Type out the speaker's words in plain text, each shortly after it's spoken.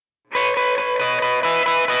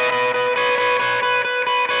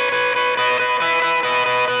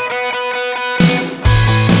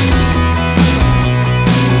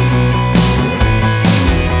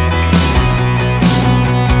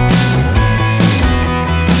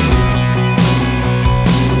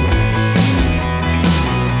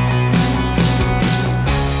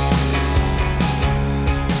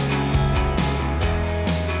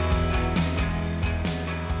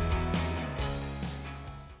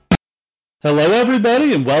Hello,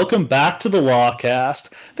 everybody, and welcome back to the Lawcast.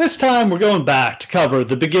 This time we're going back to cover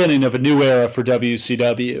the beginning of a new era for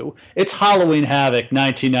WCW. It's Halloween Havoc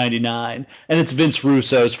 1999, and it's Vince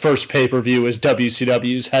Russo's first pay-per-view as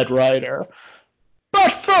WCW's head writer.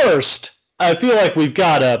 But first, I feel like we've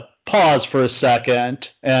got to pause for a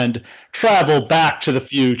second and travel back to the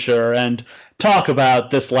future and talk about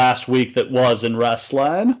this last week that was in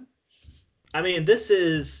wrestling. I mean,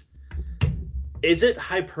 is it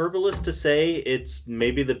hyperbole to say it's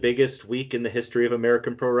maybe the biggest week in the history of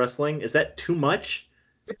American pro wrestling? Is that too much?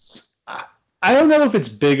 I don't know if it's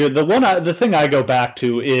bigger. The thing I go back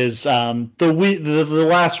to is the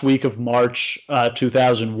last week of March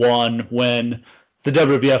 2001 when the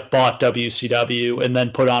WWF bought WCW and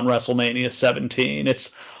then put on WrestleMania 17.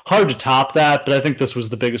 It's hard to top that, but I think this was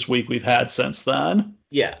the biggest week we've had since then.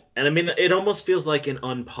 Yeah, and I mean, it almost feels like an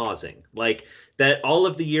unpausing. Like that all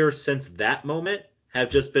of the years since that moment have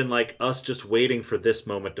just been like us just waiting for this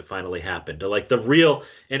moment to finally happen, to like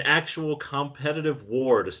an actual competitive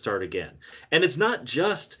war to start again. And it's not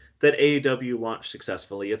just that AEW launched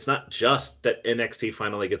successfully. It's not just that NXT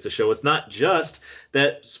finally gets a show. It's not just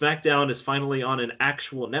that SmackDown is finally on an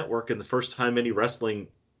actual network and the first time any wrestling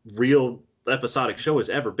real episodic show has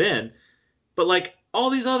ever been. But like all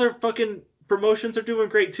these other fucking promotions are doing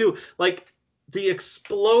great too. Like the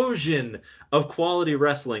explosion of quality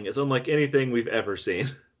wrestling is unlike anything we've ever seen.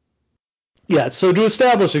 Yeah, so to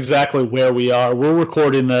establish exactly where we are, we're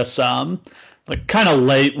recording this like kind of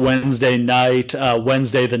late Wednesday night,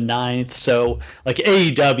 Wednesday the 9th. So like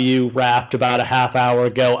AEW wrapped about a half hour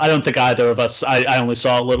ago. I don't think either of us, I only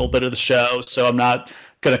saw a little bit of the show, so I'm not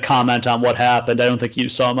going to comment on what happened. I don't think you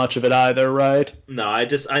saw much of it either, right? No,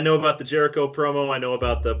 I know about the Jericho promo, I know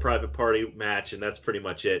about the private party match, and that's pretty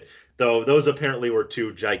much it. Though those apparently were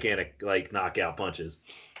two gigantic like knockout punches.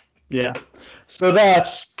 Yeah. So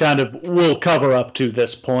that's kind of, we'll cover up to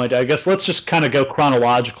this point. I guess let's just kind of go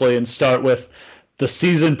chronologically and start with the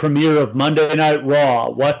season premiere of Monday Night Raw.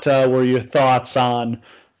 What were your thoughts on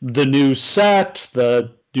the new set,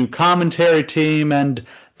 the new commentary team, and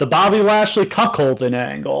the Bobby Lashley cuckolding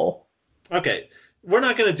angle? Okay, we're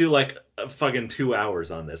not gonna do like fucking 2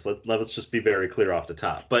 hours on this. Let's just be very clear off the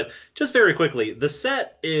top. But just very quickly, the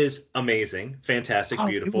set is amazing, fantastic, Oh,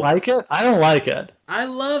 you beautiful. like it? I don't like it. I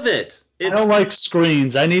love it. I don't It's like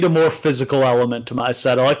screens. I need a more physical element to my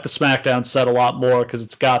set. I like the SmackDown set a lot more because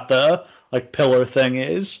it's got the like pillar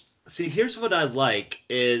thingies. See, here's what I like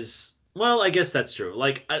is, well, I guess that's true.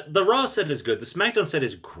 Like the Raw set is good. The SmackDown set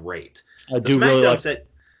is great. I The do really SmackDown like set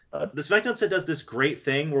that. the SmackDown set does this great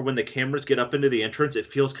thing where when the cameras get up into the entrance, it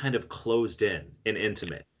feels kind of closed in and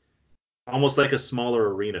intimate, almost like a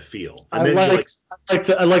smaller arena feel. And I then you like like,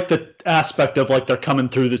 I like the aspect of like they're coming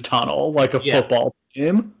through the tunnel like a yeah, football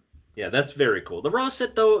team. yeah, that's very cool. The Raw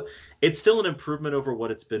set though, it's still an improvement over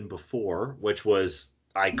what it's been before, which was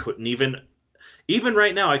I couldn't even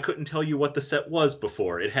right now I couldn't tell you what the set was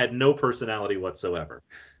before. It had no personality whatsoever.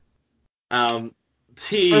 Um,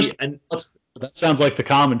 First, the and that sounds like the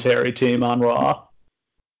commentary team on Raw.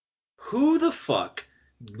 Who the fuck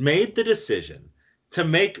made the decision to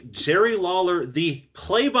make Jerry Lawler the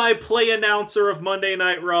play-by-play announcer of Monday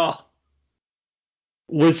Night Raw?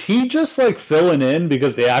 Was he just like filling in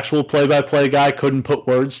because the actual play-by-play guy couldn't put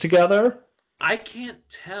words together? I can't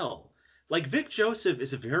tell. Like Vic Joseph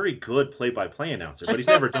is a very good play-by-play announcer, I but he's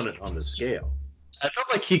felt never done it on the scale. I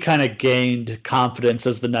felt like he kind of gained confidence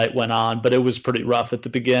as the night went on, but it was pretty rough at the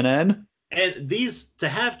beginning. And these to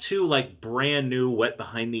have two like brand new wet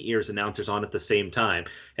behind the ears announcers on at the same time,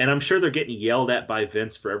 and I'm sure they're getting yelled at by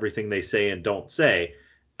Vince for everything they say and don't say.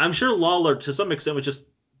 I'm sure Lawler to some extent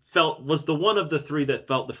was the one of the three that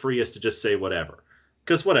felt the freest to just say whatever.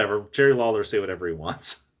 Because whatever, Jerry Lawler say whatever he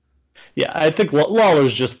wants. Yeah, I think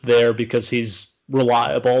Lawler's just there because he's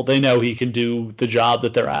reliable. They know he can do the job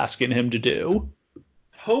that they're asking him to do.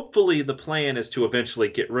 Hopefully the plan is to eventually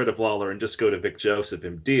get rid of Lawler and just go to Vic Joseph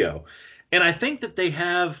and Dio. And I think that they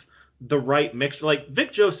have the right mixture. Like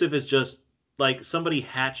Vic Joseph is just like somebody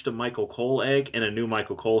hatched a Michael Cole egg and a new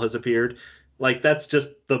Michael Cole has appeared. Like that's just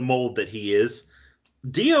the mold that he is.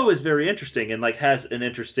 Dio is very interesting and like has an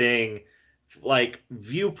interesting like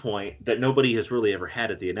viewpoint that nobody has really ever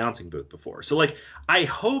had at the announcing booth before. So like I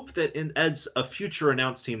hope that as a future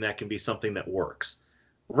announce team that can be something that works.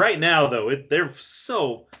 Right now though,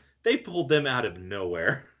 they pulled them out of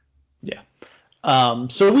nowhere. Yeah.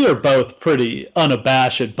 So we are both pretty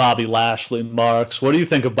unabashed Bobby Lashley marks. What do you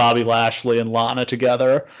think of Bobby Lashley and Lana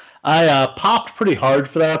together? I popped pretty hard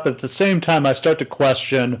for that, but at the same time, I start to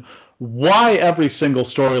question why every single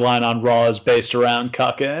storyline on Raw is based around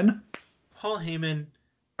cucking. Paul Heyman,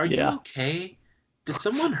 are you Yeah. okay? Did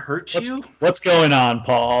someone hurt you? What's going on,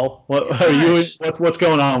 Paul? What are you? Gosh. What's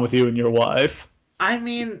going on with you and your wife? I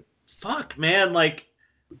mean, fuck, man. Like,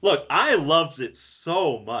 look, I loved it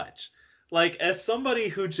so much. Like, as somebody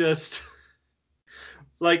who just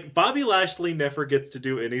like Bobby Lashley never gets to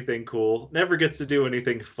do anything cool, never gets to do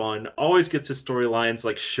anything fun, always gets his storylines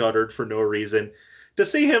like shuttered for no reason. To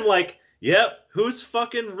see him like, yep, who's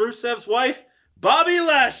fucking Rusev's wife? Bobby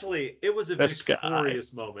Lashley. It was a This guy.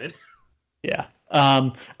 victorious moment. Yeah.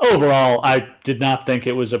 Overall, I did not think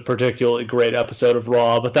it was a particularly great episode of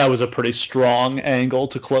Raw, but that was a pretty strong angle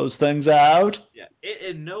to close things out. Yeah, it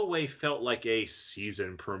in no way felt like a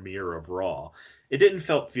season premiere of Raw. It didn't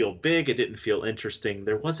feel big. It didn't feel interesting.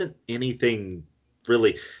 There wasn't anything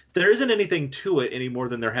really. There isn't anything to it any more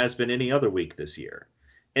than there has been any other week this year.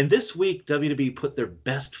 And this week, WWE put their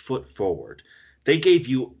best foot forward. They gave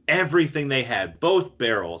you everything they had, both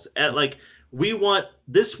barrels. At like we want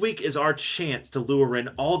this week is our chance to lure in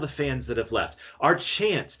all the fans that have left. Our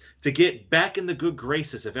chance to get back in the good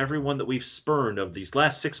graces of everyone that we've spurned of these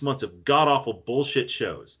last 6 months of god awful bullshit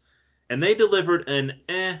shows. And they delivered an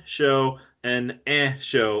show, an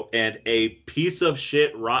show, and a piece of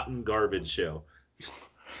shit rotten garbage show.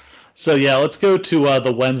 So yeah, let's go to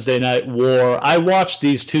the Wednesday Night War. I watched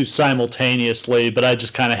these two simultaneously, but I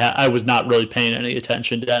just kind of I was not really paying any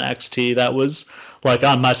attention to NXT. That was like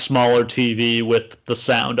on my smaller TV with the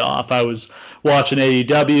sound off. I was watching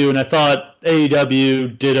AEW, and I thought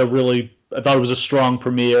AEW did I thought it was a strong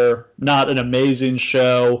premiere, not an amazing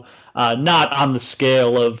show, not on the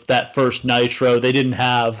scale of that first Nitro. They didn't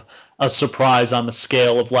have a surprise on the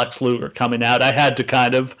scale of Lex Luger coming out. I had to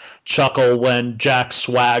kind of chuckle when Jack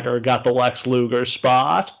Swagger got the Lex Luger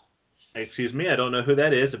spot. Excuse me, I don't know who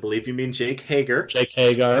that is. I believe you mean Jake Hager. Jake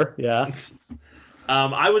Hager, yeah.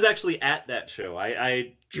 I was actually at that show.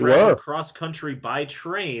 I You traveled were. cross country by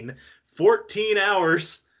train, 14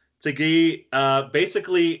 hours to be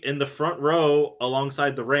basically in the front row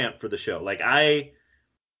alongside the ramp for the show. Like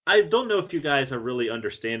I don't know if you guys are really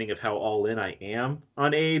understanding of how all in I am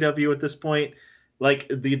on AEW at this point. Like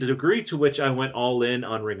the degree to which I went all in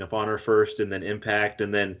on Ring of Honor first and then Impact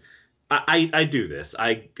and then I do this.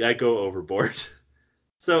 I go overboard.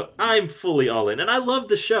 So I'm fully all in. And I love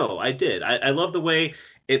the show. I did. I love the way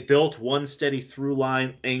it built one steady through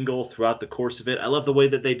line angle throughout the course of it. I love the way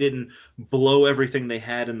that they didn't blow everything they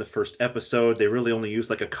had in the first episode. They really only used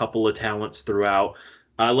like a couple of talents throughout.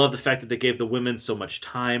 I love the fact that they gave the women so much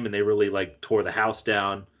time and they really like tore the house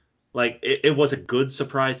down. Like it was a good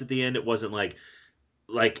surprise at the end. It wasn't like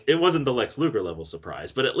it wasn't the Lex Luger level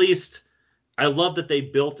surprise, but at least I love that they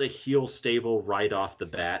built a heel stable right off the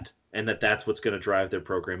bat and that that's what's going to drive their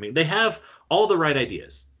programming. They have all the right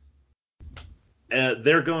ideas.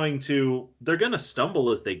 They're going to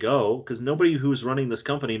stumble as they go because nobody who's running this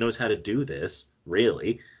company knows how to do this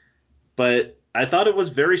really. But I thought it was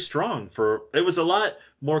very strong it was a lot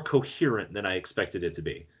more coherent than I expected it to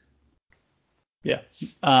be. Yeah.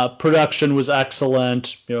 Production was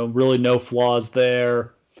excellent. Really no flaws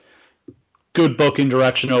there. Good booking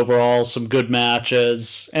direction overall, some good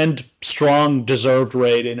matches, and strong deserved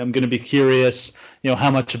rating. I'm going to be curious,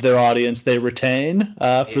 how much of their audience they retain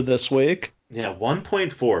for this week. Yeah,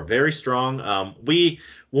 1.4, very strong.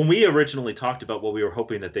 When we originally talked about what we were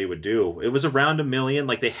hoping that they would do, it was around 1 million.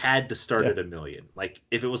 Like they had to start at 1 million. Like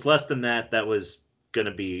if it was less than that, that was going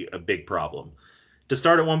to be a big problem. To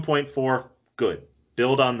start at 1.4, good.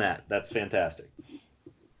 Build on that. That's fantastic.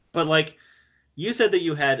 But like you said that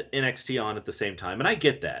you had NXT on at the same time, and I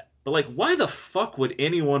get that. But like, why the fuck would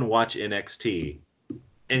anyone watch NXT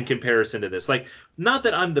in comparison to this? Like, not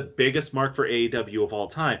that I'm the biggest mark for AEW of all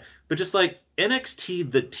time, but just like NXT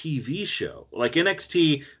the TV show, like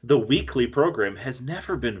NXT the weekly program has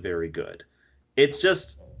never been very good. It's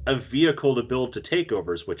just a vehicle to build to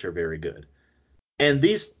takeovers, which are very good. And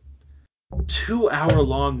these 2 hour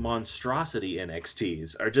long monstrosity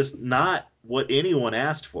NXTs are just not what anyone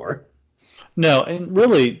asked for. No, and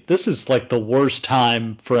really, this is like the worst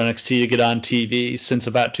time for NXT to get on TV since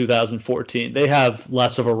about 2014. They have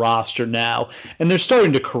less of a roster now, and they're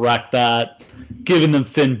starting to correct that, giving them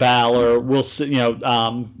Finn Balor. We'll see,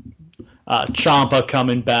 Ciampa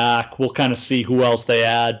coming back. We'll kind of see who else they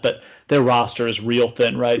add, but their roster is real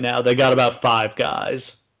thin right now. They got about 5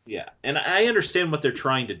 guys. Yeah, and I understand what they're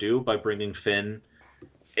trying to do by bringing Finn.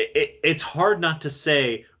 It's hard not to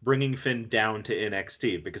say bringing Finn down to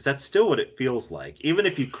NXT because that's still what it feels like. Even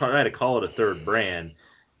if you try to call it a third brand,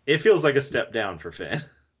 it feels like a step down for Finn.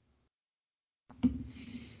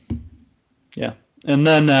 Yeah, and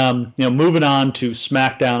then moving on to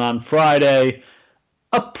SmackDown on Friday.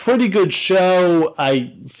 a pretty good show.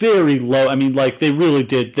 Very low. I mean, like they really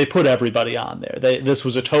did. They put everybody on there. This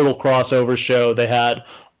was a total crossover show. They had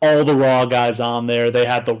all the Raw guys on there. They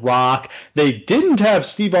had The Rock. They didn't have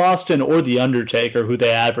Steve Austin or The Undertaker, who they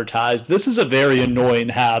advertised. This is a very annoying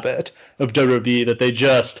habit of WWE that they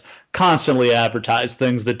just constantly advertise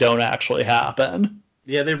things that don't actually happen.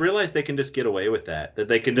 Yeah, they realize they can just get away with that. That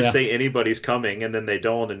they can just say anybody's coming and then they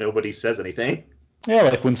don't and nobody says anything. Yeah,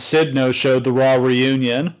 like when Sid no-showed the Raw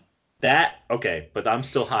reunion. Okay, but I'm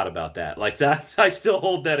still hot about that. Like that, I still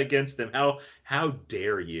hold that against him. How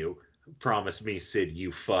dare you promise me, Sid, you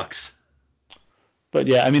fucks. But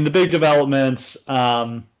yeah, I mean the big developments.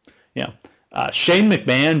 Shane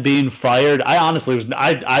McMahon being fired. I honestly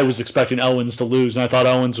was expecting Owens to lose, and I thought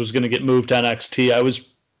Owens was going to get moved to NXT. I was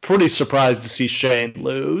pretty surprised to see Shane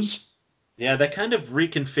lose. Yeah, that kind of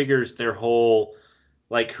reconfigures their whole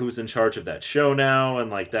like who's in charge of that show now and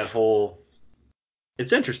like that whole.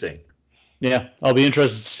 It's interesting. Yeah, I'll be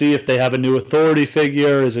interested to see if they have a new authority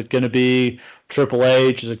figure. Is it going to be Triple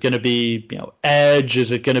H? Is it going to be Edge?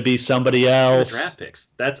 Is it going to be somebody else? The draft picks.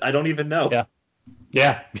 I don't even know.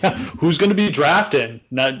 Yeah. Who's going to be drafting?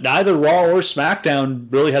 Neither Raw or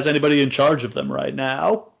SmackDown really has anybody in charge of them right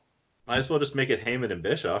now. Might as well just make it Heyman and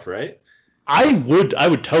Bischoff, right? I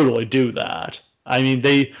would totally do that. I mean,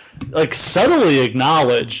 they like subtly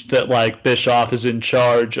acknowledged that like Bischoff is in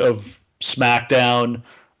charge of SmackDown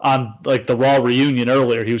on like the Raw reunion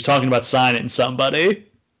earlier. He was talking about signing somebody.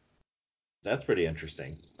 That's pretty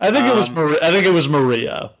interesting. I think it was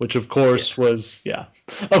Maria, which of course was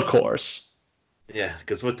of course. Yeah,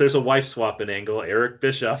 because there's a wife swapping angle. Eric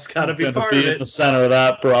Bischoff's got to be part of it. In the center of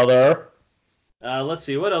that, brother. Let's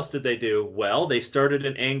see, what else did they do? Well, they started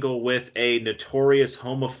an angle with a notorious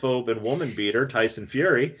homophobe and woman beater, Tyson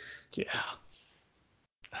Fury. Yeah.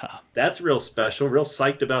 That's real special. Real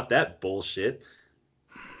psyched about that bullshit.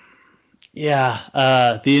 Yeah,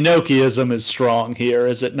 the Enochiism is strong here,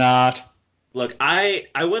 is it not? Look, I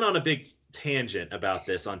went on a big tangent about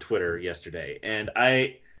this on Twitter yesterday, and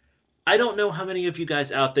I don't know how many of you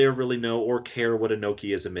guys out there really know or care what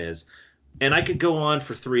Enochiism is. And I could go on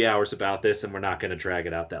for 3 hours about this, and we're not going to drag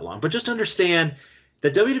it out that long. But just understand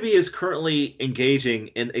that WWE is currently engaging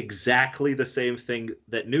in exactly the same thing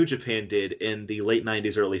that New Japan did in the late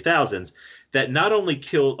 90s, early 2000s, that not only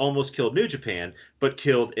almost killed New Japan, but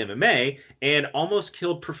killed MMA and almost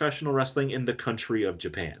killed professional wrestling in the country of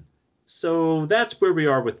Japan. So that's where we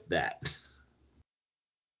are with that.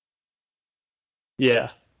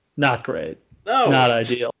 Yeah, not great. No. Not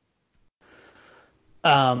ideal.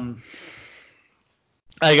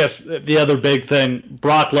 I guess the other big thing,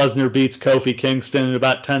 Brock Lesnar beats Kofi Kingston in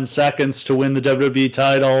about 10 seconds to win the WWE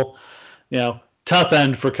title. Tough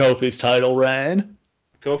end for Kofi's title reign.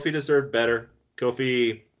 Kofi deserved better.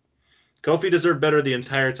 Kofi deserved better the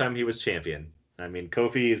entire time he was champion. I mean,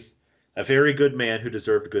 Kofi's a very good man who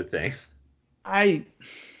deserved good things. I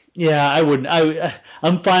wouldn't.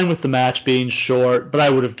 I'm fine with the match being short, but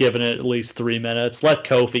I would have given it at least 3 minutes. Let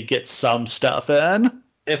Kofi get some stuff in.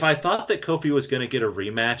 If I thought that Kofi was going to get a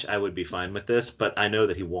rematch, I would be fine with this, but I know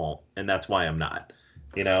that he won't, and that's why I'm not.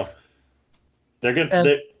 If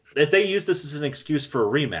they use this as an excuse for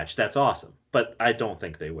a rematch, that's awesome, but I don't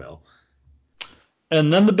think they will.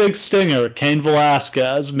 And then the big stinger, Cain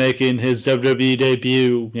Velasquez making his WWE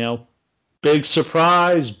debut. Big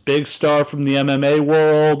surprise, big star from the MMA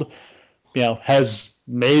world. Has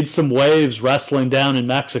made some waves wrestling down in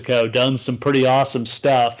Mexico, done some pretty awesome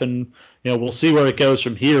stuff, and we'll see where it goes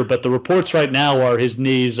from here, but the reports right now are his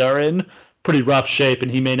knees are in pretty rough shape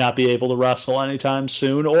and he may not be able to wrestle anytime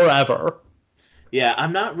soon or ever. Yeah,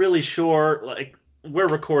 I'm not really sure. Like, we're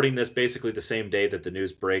recording this basically the same day that the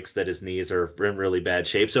news breaks that his knees are in really bad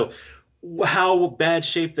shape. So how bad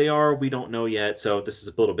shape they are, we don't know yet. So this is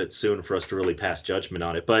a little bit soon for us to really pass judgment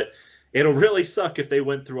on it. But it'll really suck if they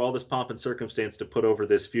went through all this pomp and circumstance to put over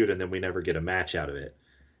this feud and then we never get a match out of it.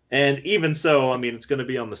 And even so, I mean, it's going to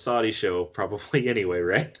be on the Saudi show probably anyway,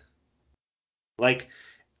 right? Like,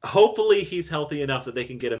 hopefully he's healthy enough that they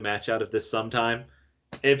can get a match out of this sometime.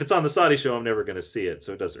 If it's on the Saudi show, I'm never going to see it,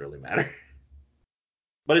 so it doesn't really matter.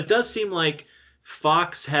 But it does seem like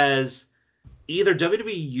Fox has either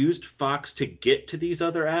WWE used Fox to get to these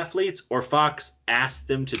other athletes or Fox asked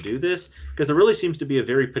them to do this, because there really seems to be a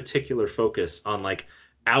very particular focus on like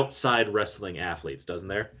outside wrestling athletes, doesn't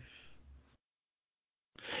there?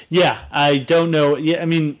 Yeah, I don't know. Yeah, I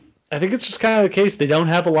mean, I think it's just kind of the case. They don't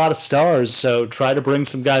have a lot of stars, so try to bring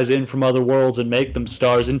some guys in from other worlds and make them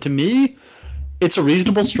stars. And to me, it's a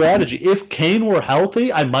reasonable strategy. If Kane were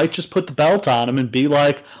healthy, I might just put the belt on him and be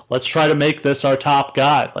like, let's try to make this our top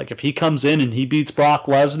guy. Like, if he comes in and he beats Brock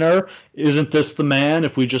Lesnar, isn't this the man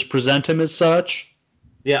if we just present him as such?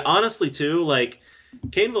 Yeah, honestly, too, like,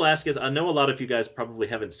 Cain Velasquez, I know a lot of you guys probably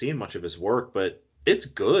haven't seen much of his work, but it's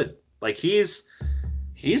good. Like, he's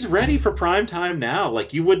ready for prime time now.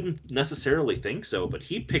 Like, you wouldn't necessarily think so, but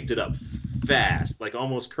he picked it up fast, like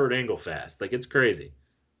almost Kurt Angle fast. Like, it's crazy.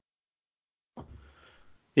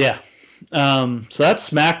 Yeah. So that's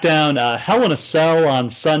SmackDown. Hell in a Cell on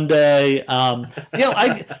Sunday.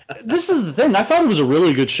 This is the thing. I thought it was a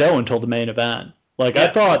really good show until the main event. Like, I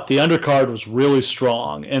Yeah. thought the undercard was really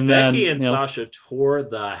strong, and Becky then and Sasha tore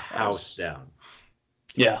the house down.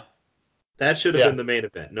 Yeah. That should have been the main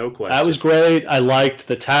event, no question. That was great. I liked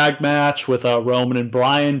the tag match with Roman and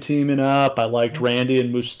Bryan teaming up. I liked Randy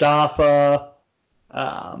and Mustafa.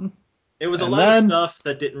 It was a lot of stuff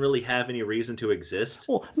that didn't really have any reason to exist.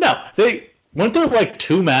 Well, no, weren't there like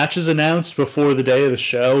 2 matches announced before the day of the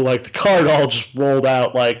show? Like, the card all just rolled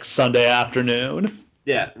out like Sunday afternoon.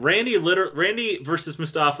 Yeah, Randy versus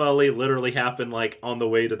Mustafa Ali literally happened like on the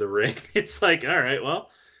way to the ring. It's like, all right, well,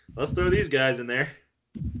 let's throw these guys in there.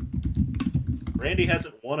 Randy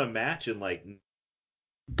hasn't won a match in like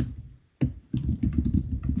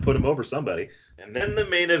put him over somebody. And then the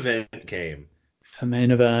main event came. The main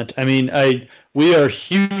event. I mean, we are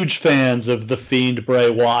huge fans of the Fiend Bray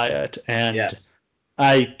Wyatt, and yes.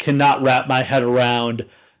 I cannot wrap my head around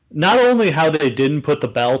not only how they didn't put the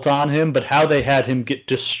belt on him, but how they had him get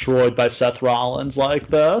destroyed by Seth Rollins like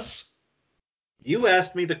this. You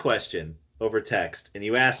asked me the question over text, and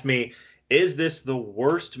you asked me, is this the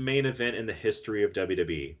worst main event in the history of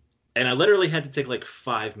WWE? And I literally had to take like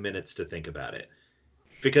 5 minutes to think about it.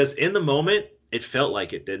 Because in the moment, it felt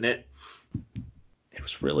like it, didn't it? It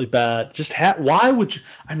was really bad. Why would you?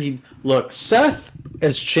 I mean, look, Seth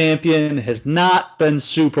as champion has not been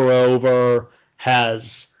super over,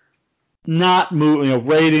 has not moved.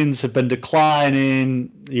 Ratings have been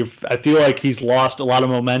declining. I feel like he's lost a lot of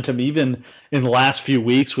momentum even in the last few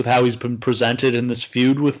weeks with how he's been presented in this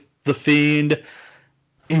feud with The Fiend.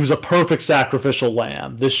 He was a perfect sacrificial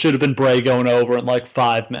lamb. This should have been Bray going over in like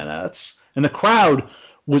 5 minutes. And the crowd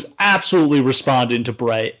was absolutely responding to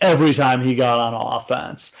Bray every time he got on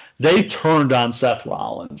offense. They turned on Seth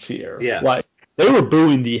Rollins here. Yes. Like, they were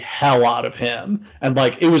booing the hell out of him. And,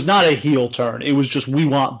 like, it was not a heel turn. It was just, we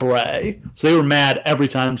want Bray. So they were mad every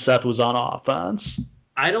time Seth was on offense.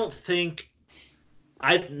 I know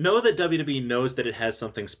that WWE knows that it has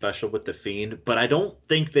something special with The Fiend, but I don't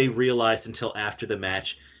think they realized until after the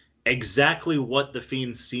match exactly what The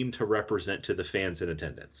Fiend seemed to represent to the fans in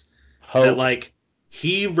attendance. Hope. That, like,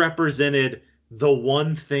 he represented the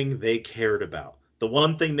one thing they cared about, the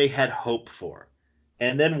one thing they had hope for.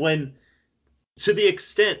 And then to the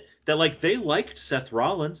extent that, like, they liked Seth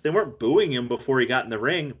Rollins, they weren't booing him before he got in the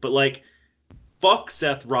ring, but, like, fuck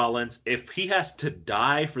Seth Rollins. If he has to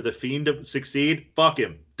die for The Fiend to succeed, fuck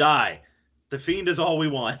him. Die. The Fiend is all we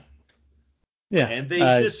want. Yeah. And they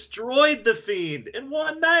destroyed The Fiend in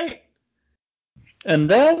one night. And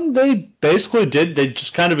then they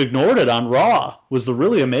just kind of ignored it on Raw, was the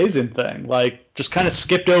really amazing thing. Like, just kind of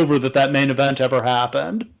skipped over that main event ever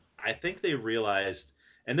happened. I think they realized,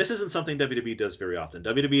 and this isn't something WWE does very often.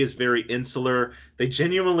 WWE is very insular.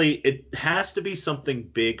 It has to be something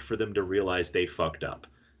big for them to realize they fucked up.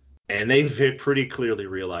 And they pretty clearly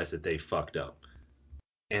realized that they fucked up.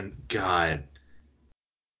 And God.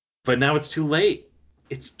 But now it's too late.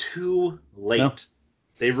 It's too late. No.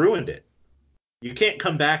 They ruined it. You can't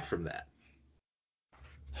come back from that.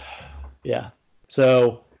 Yeah.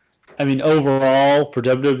 So, I mean, overall, for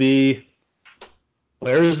WWE,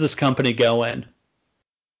 where is this company going?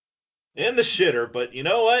 In the shitter, but you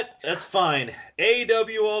know what? That's fine.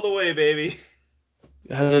 AEW all the way, baby.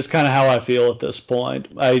 That is kind of how I feel at this point.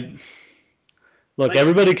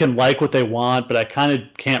 Everybody can like what they want, but I kind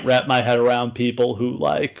of can't wrap my head around people who,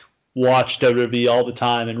 like, watch WWE all the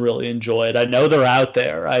time and really enjoy it. I know they're out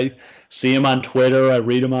there. I see them on Twitter. I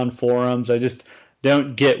read them on forums. I just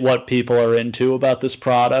don't get what people are into about this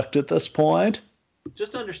product at this point.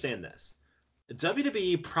 Just understand this.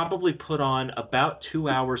 WWE probably put on about 2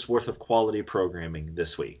 hours worth of quality programming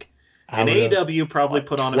this week. And AEW probably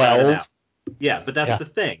put on 12? about an hour. Yeah, but that's the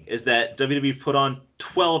thing, is that WWE put on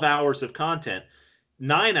 12 hours of content,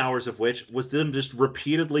 9 hours of which was them just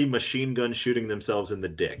repeatedly machine gun shooting themselves in the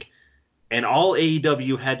dick. And all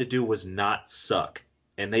AEW had to do was not suck.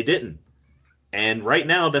 And they didn't. And right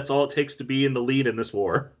now, that's all it takes to be in the lead in this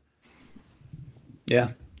war.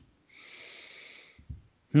 Yeah.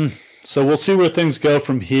 So we'll see where things go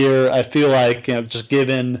from here. I feel like, just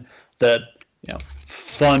given that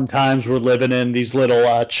fun times we're living in. These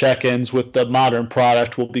little check-ins with the modern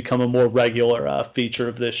product will become a more regular feature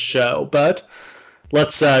of this show. But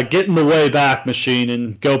let's get in the way back machine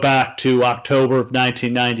and go back to October of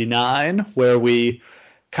 1999, where we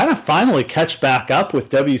kind of finally catch back up with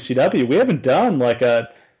WCW. We haven't done like a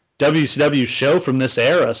WCW show from this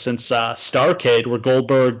era since Starrcade, where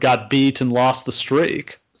Goldberg got beat and lost the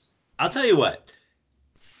streak. I'll tell you what.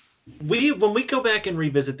 When we go back and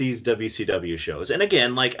revisit these WCW shows, and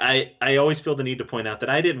again, like I always feel the need to point out that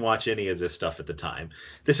I didn't watch any of this stuff at the time.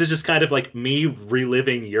 This is just kind of like me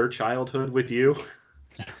reliving your childhood with you.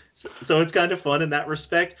 So it's kind of fun in that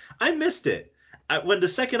respect. I missed it. When the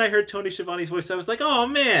second I heard Tony Schiavone's voice, I was like, oh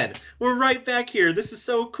man, we're right back here. This is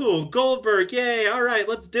so cool. Goldberg, yay, all right,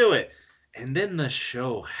 let's do it. And then the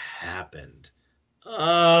show happened.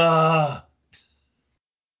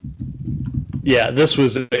 Yeah, this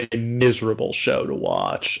was a miserable show to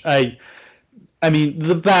watch. I mean,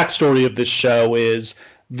 the backstory of this show is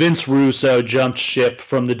Vince Russo jumped ship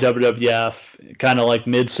from the WWF kind of like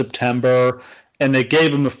mid-September, and they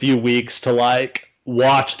gave him a few weeks to like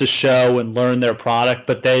watch the show and learn their product,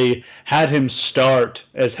 but they had him start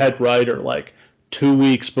as head writer like 2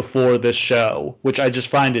 weeks before this show, which I just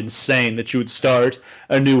find insane that you would start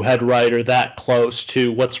a new head writer that close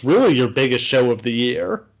to what's really your biggest show of the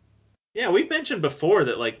year. Yeah, we've mentioned before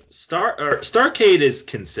that like Starrcade is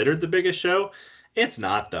considered the biggest show. It's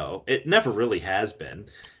not though. It never really has been.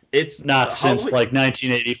 It's Not since like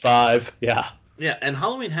 1985. Yeah. Yeah, and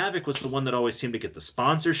Halloween Havoc was the one that always seemed to get the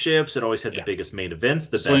sponsorships. It always had the biggest main events,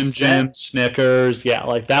 the Slim best Jim, set. Snickers. Yeah,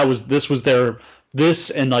 like this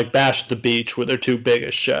and like Bash at the Beach were their two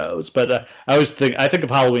biggest shows. But I think of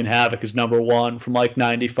Halloween Havoc as number one from like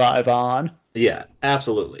 95 on. Yeah,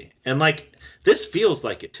 absolutely. And like this feels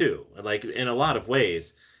like it too, like in a lot of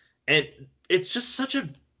ways. And it's just such a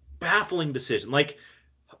baffling decision. Like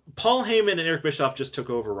Paul Heyman and Eric Bischoff just took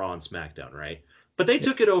over Raw and SmackDown, right? But they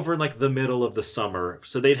took it over in like the middle of the summer,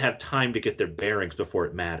 so they'd have time to get their bearings before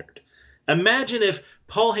it mattered. Imagine if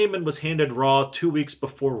Paul Heyman was handed Raw 2 weeks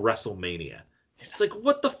before WrestleMania. It's like,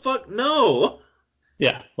 what the fuck? No.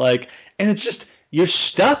 Yeah, like, and it's just you're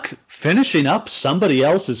stuck finishing up somebody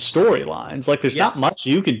else's storylines. Like, there's not Yes. much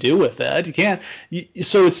you can do with it. You can't.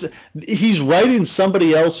 So he's writing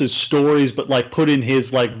somebody else's stories, but like putting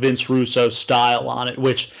his like Vince Russo style on it,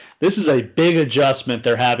 which this is a big adjustment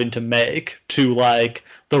they're having to make to like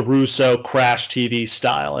the Russo Crash TV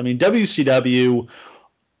style. I mean, WCW,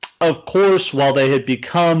 of course, while they had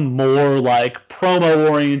become more like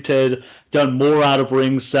promo oriented, done more out of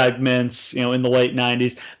ring segments, in the late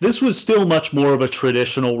 90s, this was still much more of a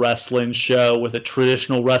traditional wrestling show with a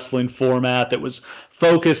traditional wrestling format that was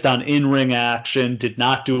focused on in-ring action, did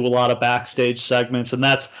not do a lot of backstage segments, and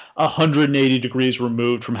that's 180 degrees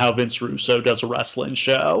removed from how Vince Russo does a wrestling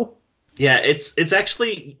show. Yeah, it's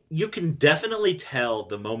actually you can definitely tell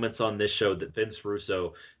the moments on this show that Vince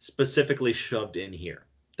Russo specifically shoved in here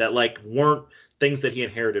that like weren't things that he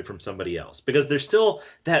inherited from somebody else because there's still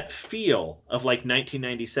that feel of like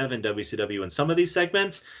 1997 WCW in some of these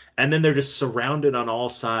segments, and then they're just surrounded on all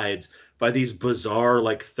sides by these bizarre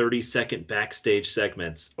like 30-second backstage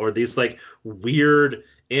segments or these like weird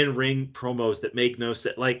in-ring promos that make no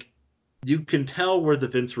sense. Like you can tell where the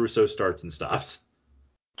Vince Russo starts and stops.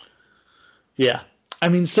 Yeah. I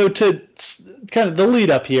mean, so to kind of the lead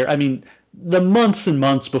up here, I mean, the months and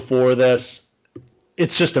months before this,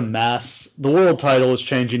 it's just a mess. The world title is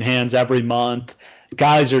changing hands every month.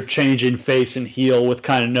 Guys are changing face and heel with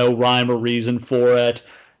kind of no rhyme or reason for it.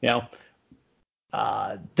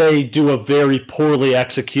 They do a very poorly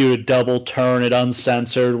executed double turn at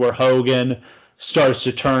Uncensored where Hogan starts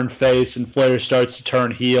to turn face and Flair starts to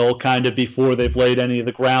turn heel kind of before they've laid any of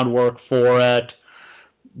the groundwork for it.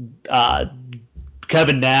 Uh,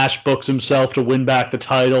 Kevin Nash books himself to win back the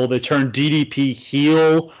title. They turn DDP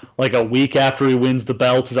heel like a week after he wins the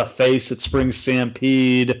belt as a face at Spring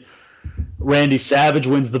Stampede. Randy Savage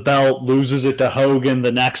wins the belt, loses it to Hogan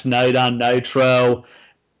the next night on Nitro.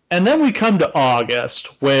 And then we come to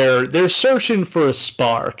August, where they're searching for a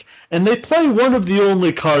spark, and they play one of the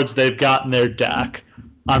only cards they've got in their deck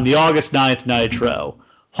on the August 9th Nitro.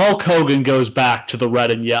 Hulk Hogan goes back to the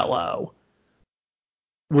red and yellow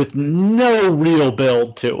with no real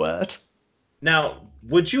build to it. Now,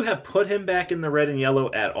 would you have put him back in the red and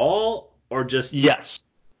yellow at all, or just Yes.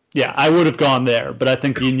 Yeah, I would have gone there, but I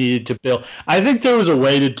think you needed to build. I think there was a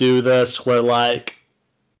way to do this where, like,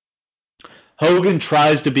 Hogan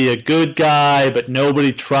tries to be a good guy, but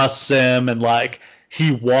nobody trusts him, and, like,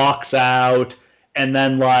 he walks out, and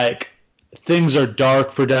then, like, things are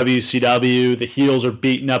dark for WCW. The heels are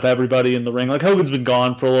beating up everybody in the ring. Like, Hogan's been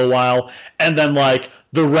gone for a little while, and then like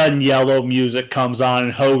the red and yellow music comes on,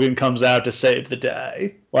 and Hogan comes out to save the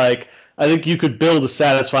day. Like, I think you could build a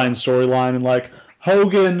satisfying storyline, and like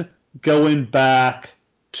Hogan going back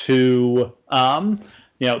to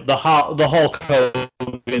the Hulk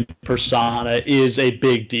Hogan persona is a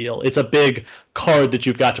big deal. It's a big card that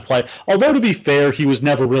you've got to play. Although, to be fair, he was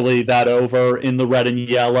never really that over in the red and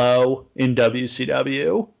yellow in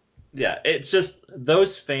WCW. Yeah, it's just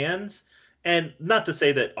those fans, and not to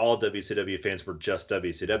say that all WCW fans were just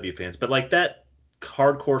WCW fans, but like that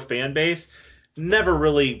hardcore fan base never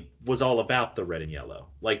really was all about the red and yellow.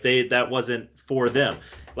 Like that wasn't for them.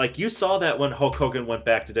 Like you saw that when Hulk Hogan went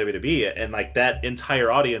back to WWE, and like that entire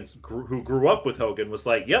audience who grew up with Hogan was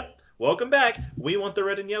like, "Yep, welcome back. We want the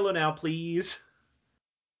red and yellow now, please."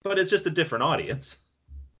 But it's just a different audience.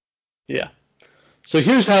 Yeah. So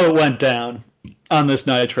here's how it went down on this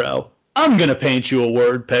Nitro. I'm gonna paint you a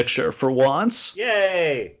word picture for once.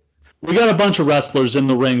 Yay! We got a bunch of wrestlers in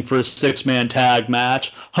the ring for a 6-man tag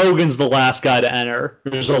match. Hogan's the last guy to enter.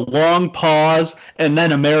 There's a long pause, and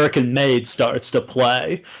then American Made starts to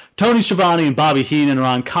play. Tony Schiavone and Bobby Heenan are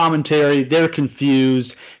on commentary. They're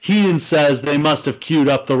confused. Heenan says they must have queued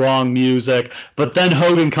up the wrong music, but then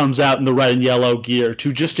Hogan comes out in the red and yellow gear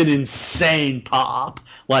to just an insane pop.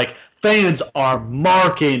 Like, fans are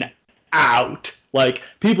marking out. Like,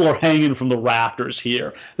 people are hanging from the rafters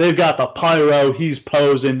here. They've got the pyro, he's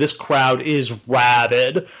posing, this crowd is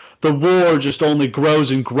rabid. The roar just only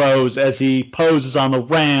grows and grows as he poses on the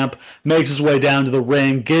ramp, makes his way down to the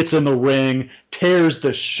ring, gets in the ring, tears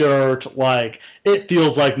the shirt. Like, it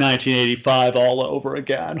feels like 1985 all over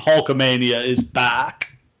again. Hulkamania is back.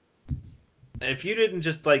 If you didn't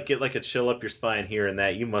just like get like a chill up your spine hearing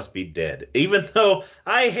that, you must be dead. Even though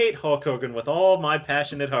I hate Hulk Hogan with all my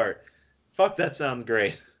passionate heart. Fuck, that sounds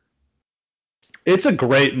great. It's a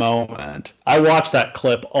great moment. I watch that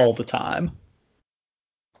clip all the time.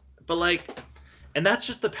 But like, and that's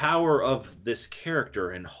just the power of this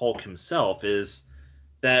character and Hulk himself, is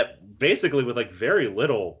that basically with like very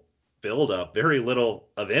little build up, very little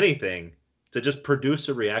of anything, to just produce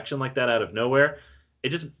a reaction like that out of nowhere,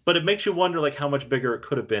 but it makes you wonder like how much bigger it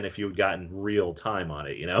could have been if you had gotten real time on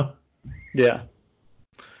it, you know? Yeah.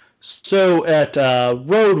 So at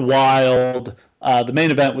Road Wild, the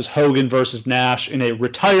main event was Hogan versus Nash in a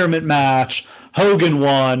retirement match. Hogan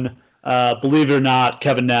won. Believe it or not,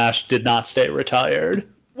 Kevin Nash did not stay retired.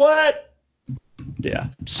 What? Yeah.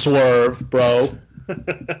 Swerve, bro.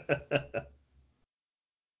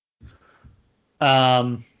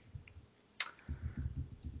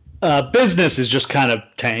 Business is just kind of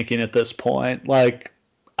tanking at this point. Like,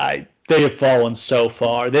 they have fallen so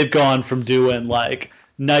far. They've gone from doing like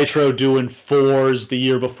Nitro doing 4s the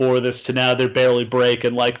year before this to now they're barely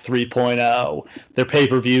breaking like 3.0. Their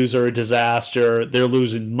pay-per-views are a disaster. They're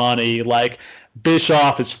losing money. Like,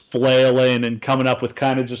 Bischoff is flailing and coming up with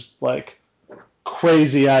kind of just like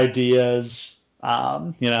crazy ideas.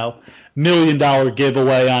 $1 million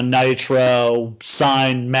giveaway on Nitro,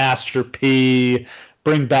 sign Master P,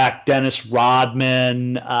 bring back Dennis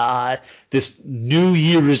Rodman, this New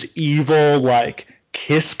Year's Evil like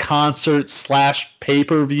Kiss concert /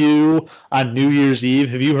 pay-per-view on New Year's Eve.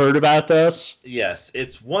 Have you heard about this? Yes,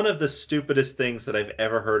 it's one of the stupidest things that I've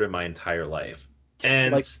ever heard in my entire life.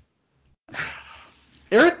 And like,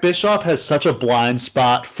 Eric Bischoff has such a blind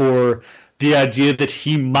spot for the idea that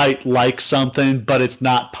he might like something, but it's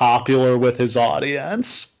not popular with his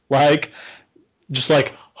audience. Like, just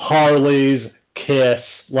like Harley's,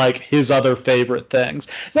 Kiss, like his other favorite things.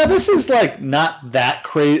 Now, this is like not that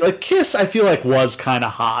crazy. Like, Kiss, I feel like was kind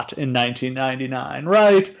of hot in 1999,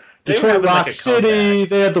 right? Detroit Rock City,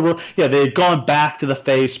 they had gone back to the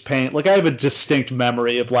face paint. Like, I have a distinct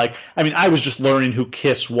memory of like, I mean, I was just learning who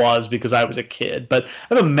Kiss was because I was a kid, but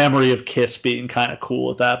I have a memory of Kiss being kind of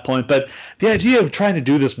cool at that point. But the idea of trying to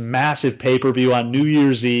do this massive pay-per-view on New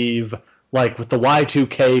Year's Eve, like with the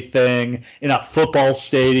Y2K thing in a football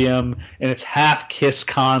stadium, and it's half Kiss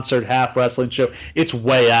concert, half wrestling show, it's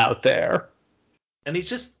way out there. And he's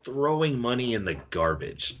just throwing money in the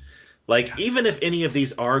garbage. Like, even if any of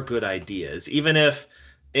these are good ideas, even if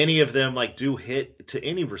any of them like do hit to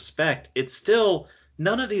any respect, it's still,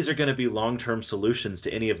 none of these are going to be long-term solutions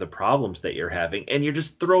to any of the problems that you're having. And you're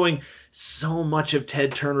just throwing so much of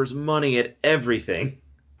Ted Turner's money at everything.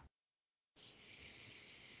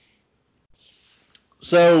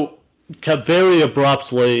 So, very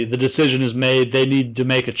abruptly, the decision is made they need to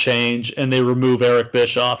make a change, and they remove Eric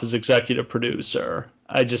Bischoff as executive producer.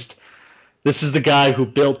 This is the guy who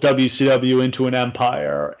built WCW into an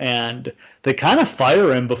empire, and they kind of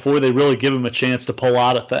fire him before they really give him a chance to pull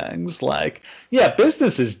out of things. Like, yeah,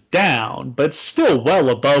 business is down, but still well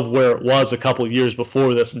above where it was a couple of years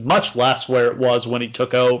before this, and much less where it was when he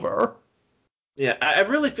took over. Yeah, I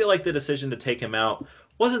really feel like the decision to take him out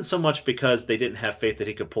wasn't so much because they didn't have faith that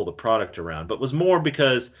he could pull the product around, but was more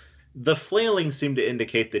because the flailing seemed to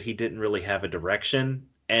indicate that he didn't really have a direction,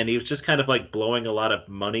 and he was just kind of like blowing a lot of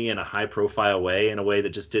money in a high profile way, in a way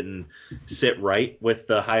that just didn't sit right with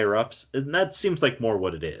the higher ups. And that seems like more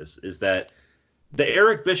what it is that the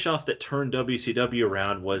Eric Bischoff that turned WCW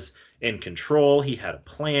around was in control. He had a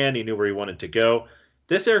plan. He knew where he wanted to go.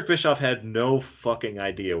 This Eric Bischoff had no fucking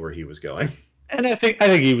idea where he was going. And I think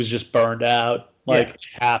he was just burned out. Like,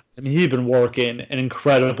 Yeah. I mean, he'd been working an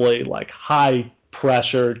incredibly like high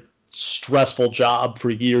pressure, stressful job for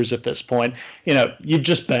years at this point. You've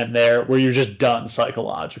just been there where you're just done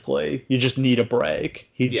psychologically. You just need a break.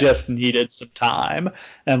 He Yeah. just needed some time,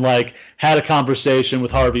 and like had a conversation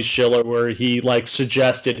with Harvey Schiller where he like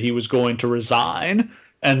suggested he was going to resign,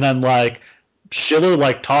 and then like Schiller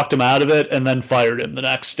like talked him out of it and then fired him the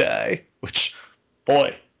next day, which,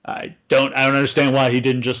 boy, I don't understand why he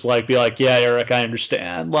didn't just like be like, yeah, Eric, I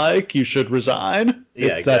understand. Like, you should resign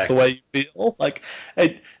Yeah, if that's the exactly. way you feel. Like,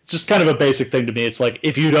 it's just kind of a basic thing to me. It's like,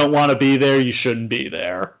 if you don't want to be there, you shouldn't be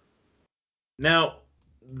there. Now,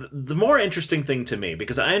 the more interesting thing to me,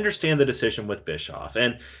 because I understand the decision with Bischoff,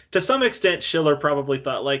 and to some extent, Schiller probably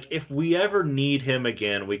thought, like, if we ever need him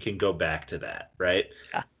again, we can go back to that, right?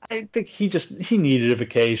 I think he needed a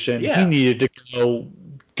vacation. He Yeah. needed to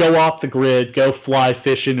go off the grid, go fly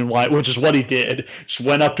fishing in Wyoming, which is what he did. Just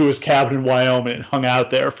went up to his cabin in Wyoming and hung out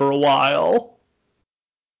there for a while.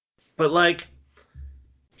 But, like,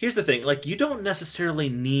 here's the thing. Like, you don't necessarily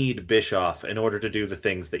need Bischoff in order to do the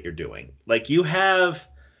things that you're doing. Like, you have,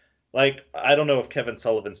 like, I don't know if Kevin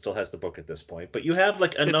Sullivan still has the book at this point, but you have,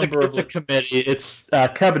 like, a It's a number of, it's a like, committee. It's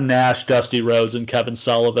Kevin Nash, Dusty Rhodes, and Kevin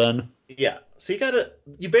Sullivan. yeah. So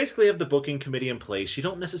you basically have the booking committee in place. You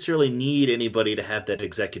don't necessarily need anybody to have that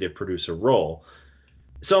executive producer role.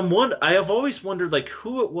 So I have always wondered like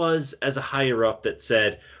who it was as a higher up that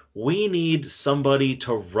said we need somebody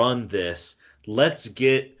to run this.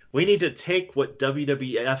 We need to take what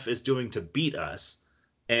WWF is doing to beat us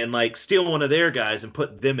and like steal one of their guys and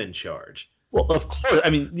put them in charge. Well, of course.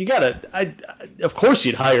 I mean, of course,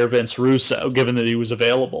 you'd hire Vince Russo, given that he was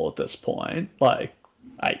available at this point. Like,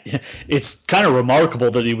 it's kind of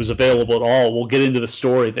remarkable that he was available at all. We'll get into the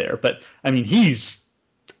story there, but I mean, he's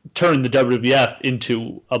turned the WWF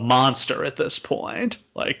into a monster at this point.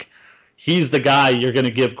 Like, he's the guy you're going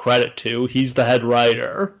to give credit to. He's the head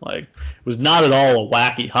writer. Like, it was not at all a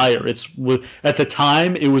wacky hire. At the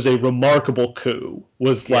time, it was a remarkable coup.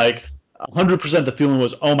 Was like Yes. 100% the feeling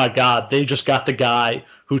was, oh my God, they just got the guy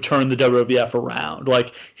who turned the WWF around.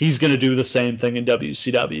 Like, he's going to do the same thing in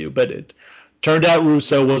WCW. But it turned out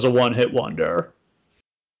Russo was a one-hit wonder.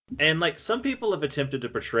 And like some people have attempted to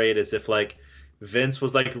portray it as if like Vince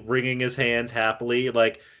was like wringing his hands happily,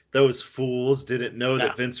 like those fools didn't know No.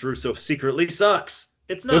 that Vince Russo secretly sucks.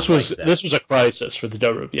 It's This not was like that. this was a crisis for the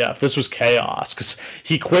WWF. This was chaos because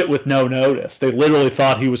he quit with no notice. They literally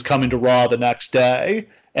thought he was coming to Raw the next day,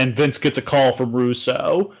 and Vince gets a call from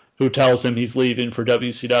Russo who tells him he's leaving for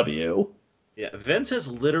WCW. Yeah, Vince has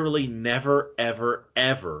literally never, ever,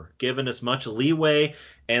 ever given as much leeway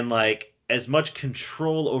and like as much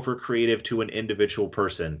control over creative to an individual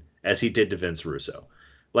person as he did to Vince Russo.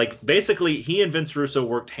 Like basically, he and Vince Russo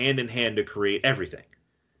worked hand in hand to create everything.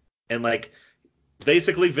 And like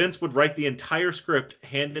basically, Vince would write the entire script,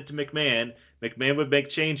 hand it to McMahon. McMahon would make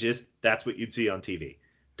changes. That's what you'd see on TV.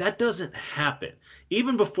 That doesn't happen.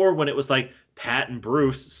 Even before when it was like Pat and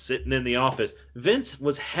Bruce sitting in the office, Vince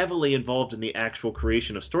was heavily involved in the actual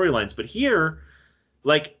creation of storylines. But here,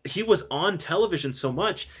 like he was on television so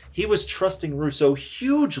much, he was trusting Russo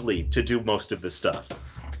hugely to do most of the stuff.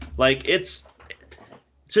 Like it's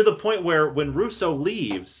to the point where when Russo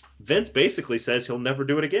leaves, Vince basically says he'll never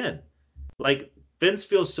do it again. Like Vince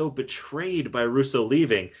feels so betrayed by Russo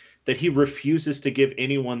leaving that he refuses to give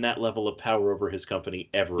anyone that level of power over his company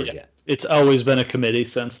ever Yeah, again. it's always been a committee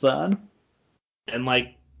since then. And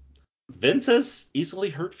like Vince has easily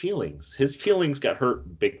hurt feelings. His feelings got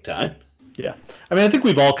hurt big time. Yeah. I mean, I think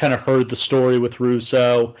we've all kind of heard the story with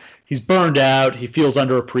Russo. He's burned out. He feels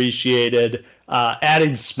underappreciated.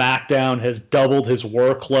 Adding SmackDown has doubled his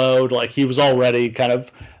workload. Like, he was already kind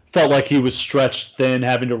of felt like he was stretched thin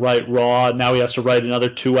having to write Raw. Now he has to write another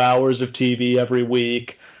 2 hours of TV every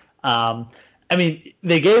week. Um, I mean,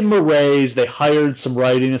 they gave him a raise. They hired some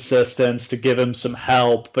writing assistants to give him some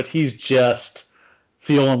help, but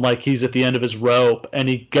feeling like he's at the end of his rope, and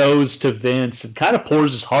he goes to Vince and kind of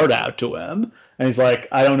pours his heart out to him. And he's like,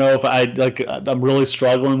 I don't know if I'm really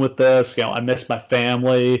struggling with this. I miss my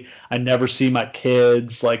family. I never see my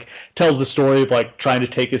kids. Like, tells the story of like trying to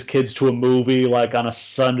take his kids to a movie like on a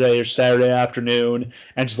Sunday or Saturday afternoon,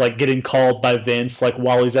 and just like getting called by Vince like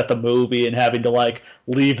while he's at the movie, and having to like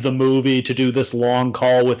leave the movie to do this long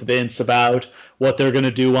call with Vince about what they're gonna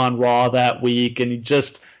do on Raw that week. And he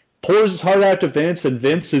just pours his heart out to Vince, and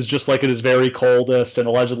Vince is just like at his very coldest, and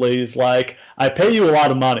allegedly he's like, I pay you a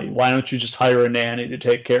lot of money. Why don't you just hire a nanny to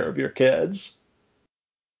take care of your kids?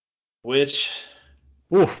 Which,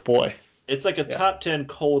 oof, boy. It's like a top 10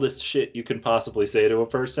 coldest shit you can possibly say to a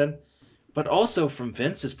person. But also from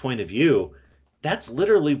Vince's point of view, that's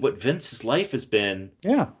literally what Vince's life has been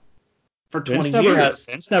for 20 years.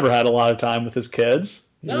 Vince never had a lot of time with his kids.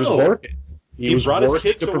 He was working. He was brought working his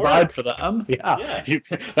kids to to provide work. for them. Yeah.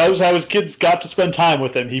 That was how his kids got to spend time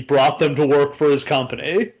with him. He brought them to work for his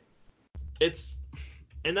company.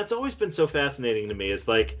 And that's always been so fascinating to me. Is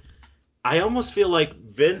like, I almost feel like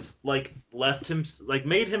Vince like left him, like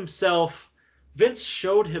made himself. Vince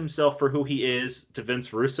showed himself for who he is to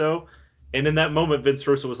Vince Russo, and in that moment, Vince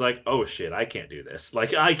Russo was like, "Oh shit, I can't do this.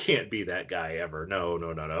 Like, I can't be that guy ever. No,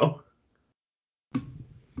 no, no, no."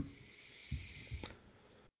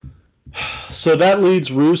 So that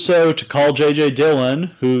leads Russo to call J.J. Dillon,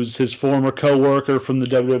 who's his former co-worker from the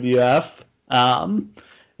WWF.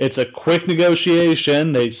 It's a quick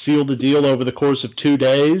negotiation. They seal the deal over the course of 2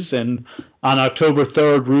 days, and on October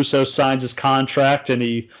 3rd, Russo signs his contract, and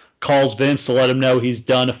he calls Vince to let him know he's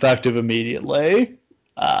done effective immediately.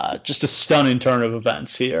 Just a stunning turn of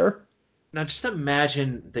events here. Now, just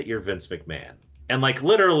imagine that you're Vince McMahon, and like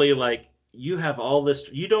literally, like you have all this.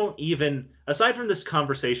 You don't even, aside from this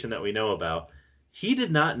conversation that we know about, he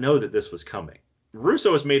did not know that this was coming.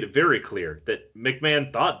 Russo has made it very clear that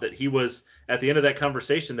McMahon thought that he was at the end of that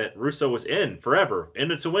conversation that Russo was in forever,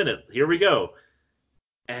 in it to win it. Here we go.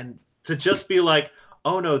 And to just be like,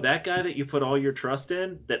 oh no, that guy that you put all your trust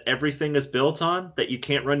in, that everything is built on, that you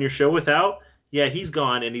can't run your show without, yeah, he's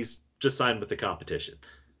gone and he's just signed with the competition.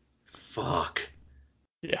 Fuck.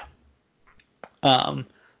 Yeah.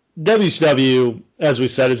 WCW, as we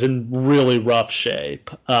said, is in really rough shape.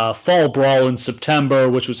 Fall Brawl in September,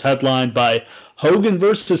 which was headlined by Hogan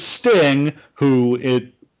versus Sting, who at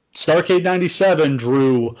Starrcade 97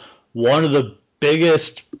 drew one of the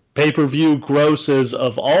biggest pay-per-view grosses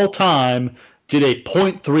of all time, did a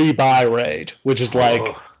 0.3 buy rate, which is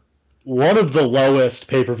like one of the lowest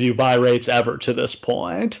pay-per-view buy rates ever to this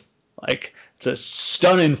point. Like, it's a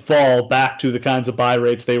stunning fall back to the kinds of buy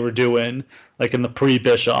rates they were doing like in the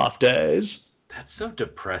pre-Bischoff days. That's so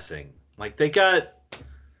depressing. Like, they got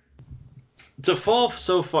to fall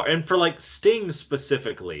so far, and for like Sting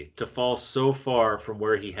specifically to fall so far from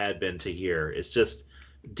where he had been to here is just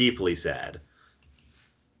deeply sad.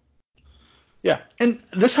 Yeah, and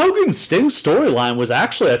this Hogan Sting storyline was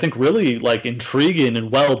actually, I think, really like intriguing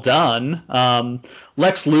and well done.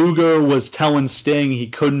 Lex Luger was telling Sting he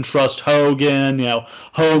couldn't trust Hogan.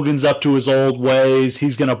 Hogan's up to his old ways.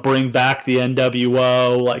 He's gonna bring back the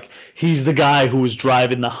NWO. Like, he's the guy who was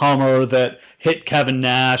driving the Hummer that hit Kevin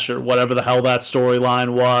Nash, or whatever the hell that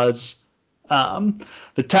storyline was.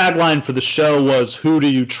 The tagline for the show was "Who do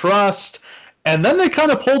you trust?" And then they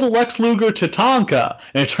kind of pulled a Lex Luger Tatanka,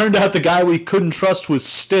 and it turned out the guy we couldn't trust was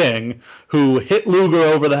Sting, who hit Luger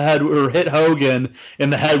over the head, or hit Hogan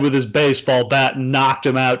in the head with his baseball bat and knocked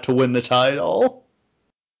him out to win the title.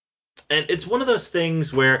 And it's one of those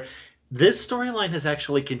things where this storyline has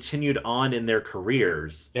actually continued on in their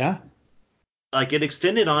careers. Yeah. Like, it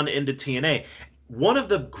extended on into TNA. One of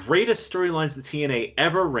the greatest storylines the TNA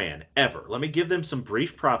ever ran, ever. Let me give them some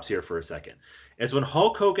brief props here for a second. Is when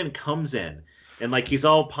Hulk Hogan comes in, and like he's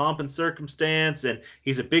all pomp and circumstance, and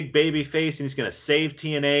he's a big baby face, and he's going to save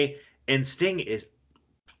TNA, and Sting is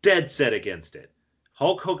dead set against it.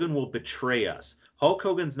 Hulk Hogan will betray us. Hulk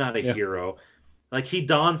Hogan's not a hero. Like, he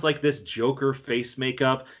dons like this Joker face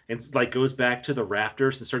makeup and like goes back to the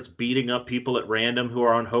rafters and starts beating up people at random who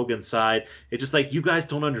are on Hogan's side. It's just like, you guys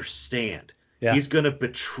don't understand. Yeah. He's going to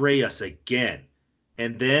betray us again.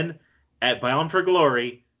 And then at Bound for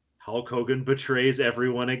Glory, Hulk Hogan betrays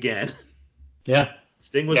everyone again. Yeah.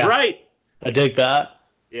 Sting was right. I dig that.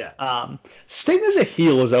 Yeah. Sting as a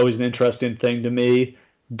heel is always an interesting thing to me.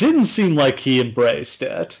 Didn't seem like he embraced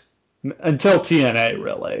it until TNA,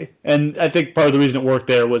 really. And I think part of the reason it worked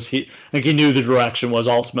there was he knew the direction was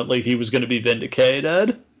ultimately he was going to be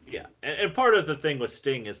vindicated. Yeah, and part of the thing with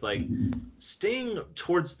Sting is like Sting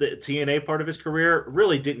towards the TNA part of his career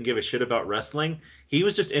really didn't give a shit about wrestling. He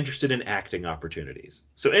was just interested in acting opportunities.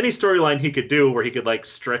 So any storyline he could do where he could like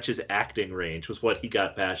stretch his acting range was what he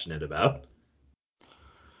got passionate about.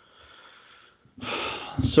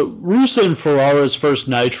 So Russo and Ferrara's first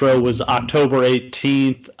Nitro was October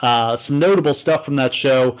 18th. Some notable stuff from that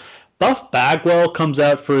show. Buff Bagwell comes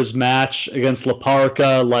out for his match against La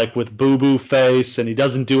Parca, like with Boo Boo face, and he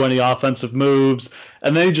doesn't do any offensive moves,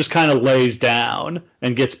 and then he just kind of lays down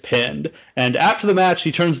and gets pinned. And after the match,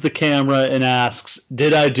 he turns to the camera and asks,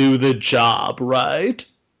 "Did I do the job right?"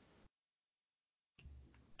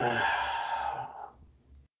 I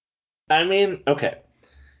mean, okay.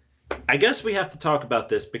 I guess we have to talk about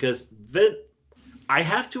this because I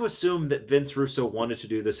have to assume that Vince Russo wanted to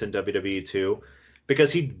do this in WWE too,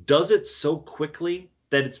 because he does it so quickly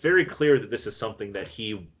that it's very clear that this is something that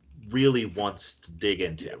he really wants to dig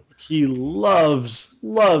into. He loves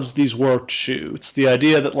these worked shoots. The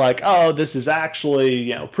idea that like, oh, this is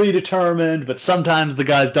actually, predetermined, but sometimes the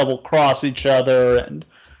guys double cross each other, and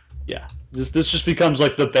yeah, this just becomes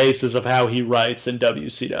like the basis of how he writes in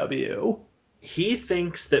WCW. He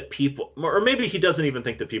thinks that people, or maybe he doesn't even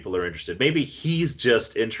think that people are interested. Maybe he's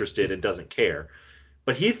just interested and doesn't care.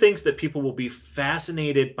 But he thinks that people will be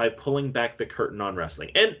fascinated by pulling back the curtain on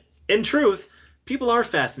wrestling. And in truth, people are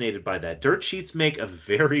fascinated by that. Dirt sheets make a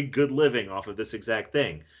very good living off of this exact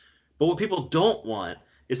thing. But what people don't want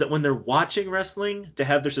is that when they're watching wrestling, to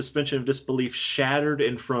have their suspension of disbelief shattered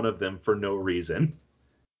in front of them for no reason.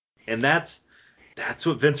 And that's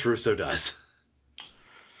what Vince Russo does.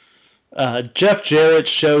 Jeff Jarrett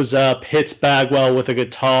shows up, hits Bagwell with a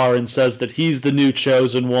guitar, and says that he's the new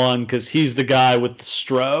chosen one because he's the guy with the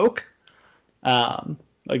stroke.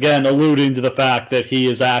 Again, alluding to the fact that he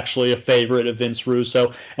is actually a favorite of Vince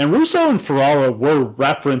Russo. And Russo and Ferrara were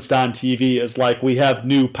referenced on TV as like, we have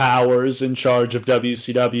new powers in charge of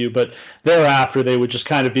WCW, but thereafter they would just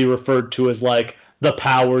kind of be referred to as like the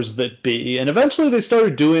powers that be. And eventually they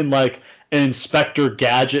started doing like an Inspector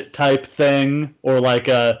Gadget type thing, or like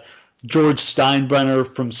a George Steinbrenner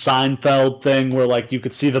from Seinfeld thing where like you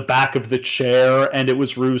could see the back of the chair and it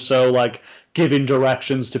was Russo like giving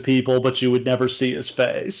directions to people, but you would never see his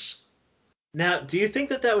face. Now, do you think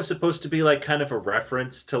that was supposed to be like kind of a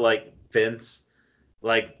reference to like Vince,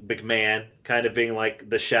 like McMahon, kind of being like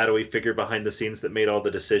the shadowy figure behind the scenes that made all the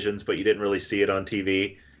decisions, but you didn't really see it on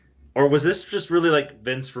TV? Or was this just really like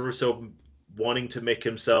Vince Russo wanting to make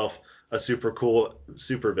himself a super cool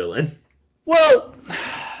supervillain? Well,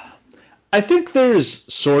 I think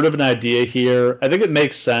there's sort of an idea here. I think it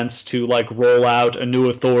makes sense to like roll out a new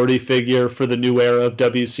authority figure for the new era of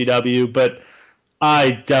WCW, but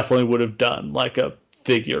I definitely would have done like a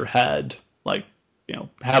figurehead, like,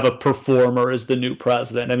 have a performer as the new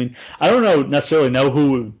president. I mean, I don't necessarily know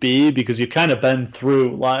who it would be because you've kind of been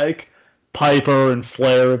through like Piper and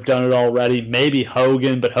Flair have done it already. Maybe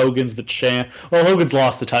Hogan, but Hogan's the champ. Well, Hogan's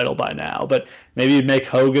lost the title by now, but maybe you'd make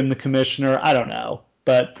Hogan the commissioner. I don't know.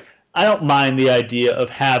 But I don't mind the idea of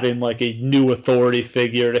having like a new authority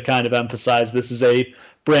figure to kind of emphasize this is a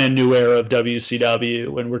brand new era of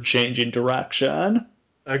WCW and we're changing direction.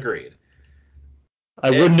 Agreed. I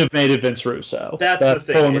wouldn't have made it Vince Russo. That's the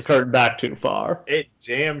thing. Pulling the curtain back too far. It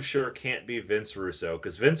damn sure can't be Vince Russo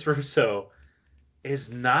because Vince Russo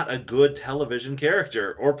is not a good television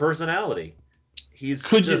character or personality.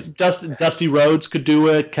 Dusty Rhodes could do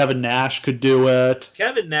it. Kevin Nash could do it.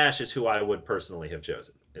 Kevin Nash is who I would personally have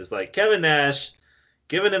chosen. It's like Kevin Nash,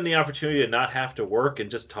 giving him the opportunity to not have to work and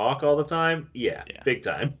just talk all the time. Yeah. Big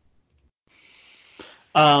time.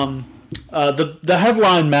 The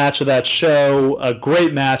headline match of that show, a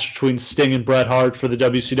great match between Sting and Bret Hart for the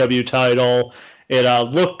WCW title. It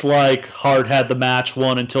looked like Hart had the match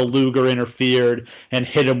won until Luger interfered and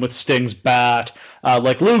hit him with Sting's bat.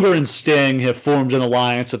 Like Luger and Sting have formed an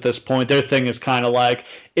alliance at this point. Their thing is kind of like,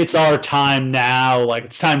 it's our time now. Like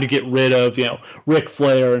it's time to get rid of, Ric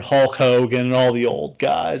Flair and Hulk Hogan and all the old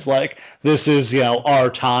guys. Like this is, our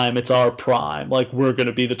time. It's our prime. Like we're going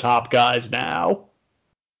to be the top guys now.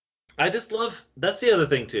 I just love, that's the other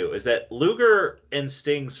thing too, is that Luger and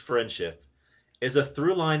Sting's friendship is a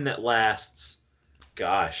through line that lasts,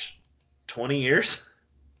 20 years?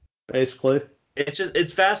 Basically.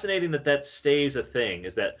 It's fascinating that stays a thing,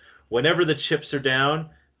 is that whenever the chips are down,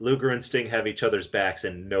 Luger and Sting have each other's backs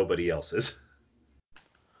and nobody else's.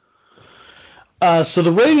 So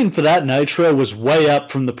the rating for that Nitro was way up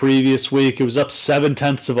from the previous week. It was up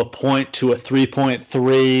 0.7 of a point to a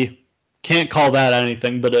 3.3. Can't call that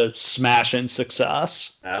anything but a smash-in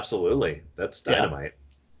success. Absolutely. That's dynamite.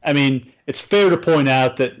 I mean, it's fair to point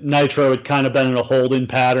out that Nitro had kind of been in a holding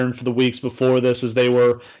pattern for the weeks before this as they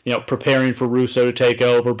were, preparing for Russo to take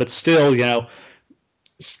over. But still,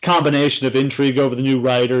 combination of intrigue over the new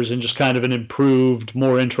writers and just kind of an improved,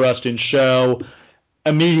 more interesting show.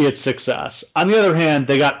 Immediate success. On the other hand,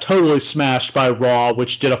 they got totally smashed by Raw,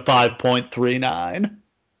 which did a 5.39.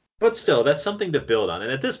 But still, that's something to build on.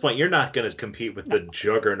 And at this point, you're not going to compete with the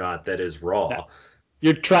juggernaut that is Raw. No.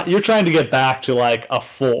 You're trying to get back to like a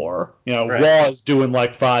 4. Right. Raw is doing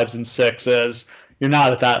like 5s and 6s. You're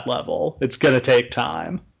not at that level. It's going to take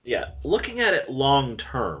time. Yeah. Looking at it long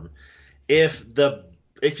term, if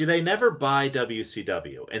they never buy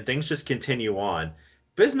WCW and things just continue on,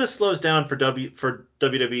 business slows down for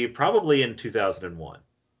WWE probably in 2001,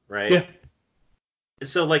 right? Yeah.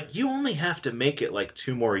 So like you only have to make it like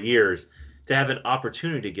 2 more years to have an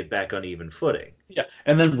opportunity to get back on even footing. Yeah,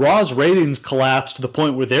 and then Raw's ratings collapse to the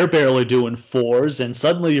point where they're barely doing 4s, and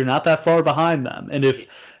suddenly you're not that far behind them. And if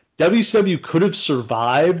WCW could have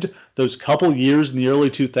survived those couple years in the early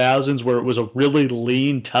 2000s where it was a really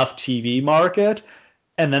lean, tough TV market,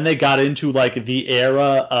 and then they got into like the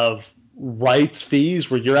era of rights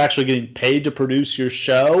fees where you're actually getting paid to produce your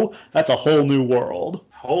show, that's a whole new world.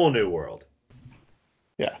 Whole new world.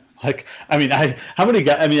 Yeah. Like, I mean, how many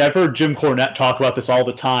guys, I mean, I've heard Jim Cornette talk about this all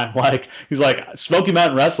the time. Like, he's like, Smoky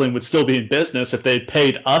Mountain Wrestling would still be in business if they'd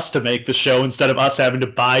paid us to make the show instead of us having to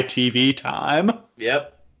buy TV time.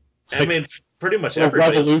 Yep. Like, I mean, pretty much what a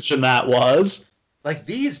everybody. revolution that was. Like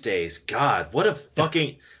these days, God, what a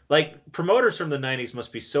fucking like promoters from the 90s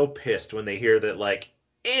must be so pissed when they hear that like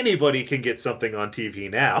anybody can get something on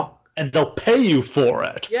TV now. And they'll pay you for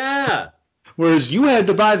it. Yeah. Whereas you had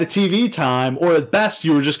to buy the TV time, or at best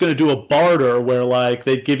you were just going to do a barter where like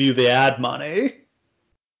they'd give you the ad money.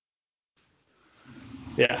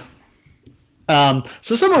 Yeah.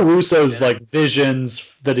 So some of Russo's like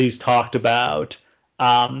visions that he's talked about.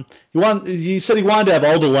 He said he wanted to have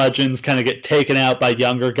all the legends kind of get taken out by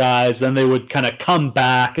younger guys, then they would kind of come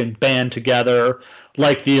back and band together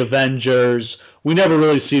like the Avengers. We never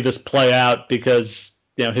really see this play out because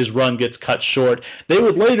his run gets cut short. They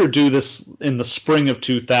would later do this in the spring of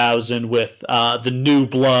 2000 with the New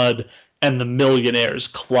Blood and the Millionaires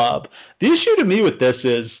Club. The issue to me with this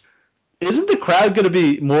is, isn't the crowd going to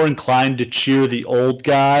be more inclined to cheer the old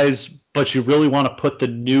guys, but you really want to put the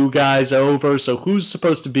new guys over? So who's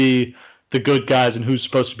supposed to be the good guys and who's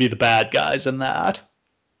supposed to be the bad guys in that?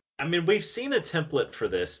 I mean, we've seen a template for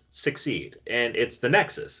this succeed, and it's the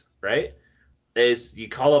Nexus, right? Is you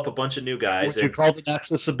call up a bunch of new guys. Would you call the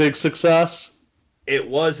Nexus a big success? It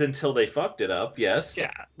was until they fucked it up, yes.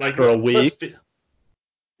 Yeah, like for a week.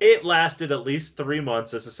 It lasted at least 3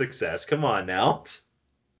 months as a success. Come on now.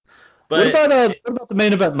 But what about the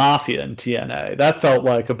main event Mafia in TNA? That felt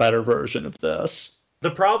like a better version of this.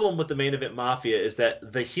 The problem with the main event Mafia is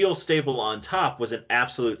that the heel stable on top was an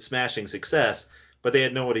absolute smashing success, but they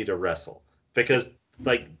had nobody to wrestle because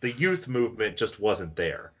like the youth movement just wasn't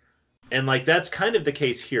there. And like that's kind of the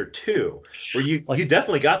case here too, where you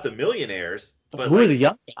definitely got the Millionaires, but who are the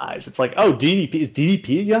young guys? It's like, oh, DDP, is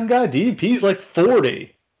DDP a young guy? DDP's like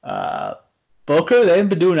 40. Booker, they haven't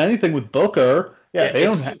been doing anything with Booker. Yeah, they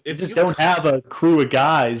don't have a crew of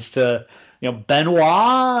guys to,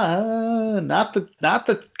 Benoit, not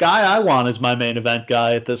the guy I want as my main event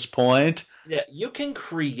guy at this point. Yeah, you can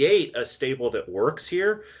create a stable that works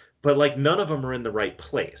here, but like none of them are in the right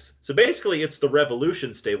place. So basically, it's the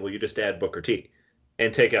Revolution stable. You just add Booker T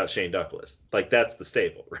and take out Shane Douglas. Like that's the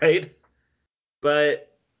stable, right?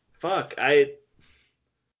 But fuck, and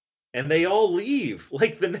they all leave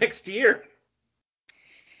like the next year.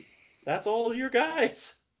 That's all your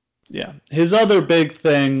guys. Yeah. His other big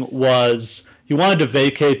thing was he wanted to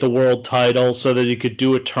vacate the world title so that he could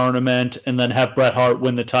do a tournament and then have Bret Hart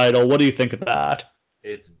win the title. What do you think of that?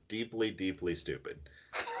 It's deeply, deeply stupid.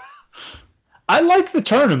 I like the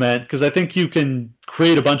tournament because I think you can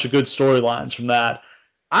create a bunch of good storylines from that.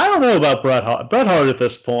 I don't know about Bret Hart. Bret Hart at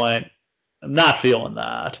this point, I'm not feeling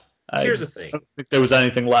that. Here's the thing. I don't think there was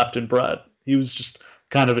anything left in Bret. He was just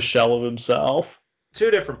kind of a shell of himself. 2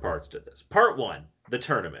 different parts to this. Part 1, the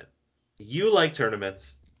tournament. You like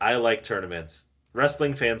tournaments. I like tournaments.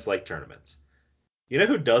 Wrestling fans like tournaments. You know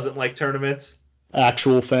who doesn't like tournaments?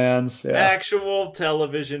 Actual fans. Yeah. Actual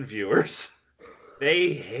television viewers.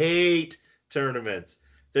 They hate tournaments.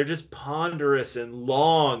 They're just ponderous and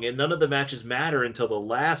long, and none of the matches matter until the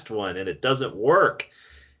last one, and it doesn't work.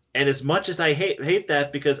 And as much as I hate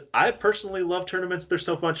that, because I personally love tournaments, they're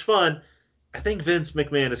so much fun, I think Vince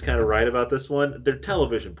McMahon is kind of right about this one. They're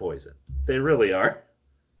television poison. They really are.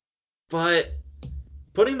 But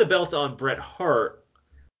putting the belt on Bret Hart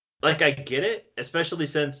like I get it, especially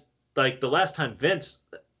since like the last time Vince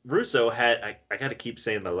Russo had I got to keep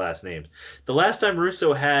saying the last names. The last time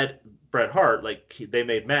Russo had Bret Hart, like they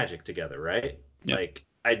made magic together, right? Yeah. Like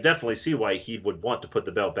I definitely see why he would want to put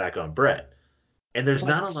the belt back on Bret. And there's But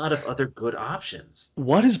not a lot of other good options.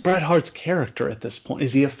 what is Bret Hart's character at this point?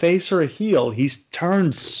 Is he a face or a heel? He's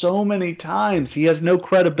turned so many times. He has no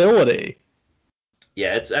credibility.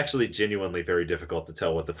 Yeah, it's actually genuinely very difficult to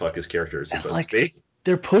tell what the fuck his character is And supposed to like be.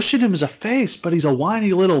 they're pushing him as a face, but he's a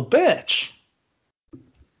whiny little bitch.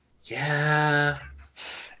 Yeah,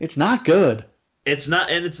 It's not good. it's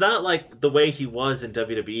not like the way he was in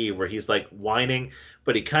WWE where he's like whining,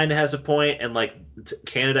 but he kind of has a point, and like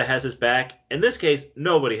Canada has his back. In this case,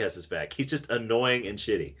 nobody has his back. He's just annoying and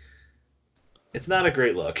shitty. It's not a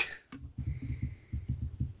great look.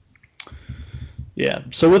 Yeah.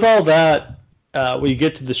 So with all that, we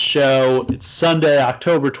get to the show. It's Sunday,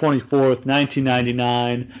 October 24th,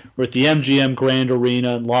 1999. We're at the MGM Grand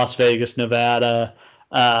Arena in Las Vegas, Nevada.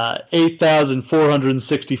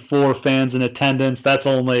 8,464 fans in attendance. That's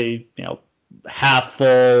only, half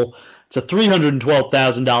full. It's a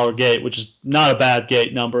 $312,000 gate, which is not a bad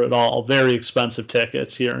gate number at all. Very expensive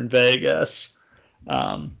tickets here in Vegas.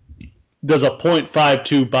 Um, does a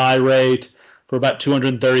 0.52 buy rate for about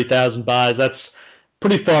 230,000 buys. That's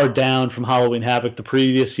pretty far down from Halloween Havoc the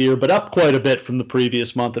previous year, but up quite a bit from the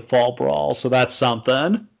previous month at Fall Brawl. So that's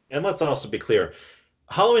something. And let's also be clear,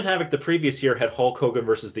 Halloween Havoc the previous year had Hulk Hogan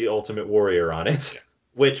versus the Ultimate Warrior on it,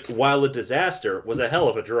 which, while a disaster, was a hell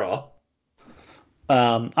of a draw.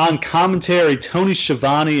 On commentary, Tony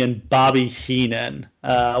Schiavone and Bobby Heenan.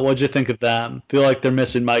 What'd you think of them? Feel like they're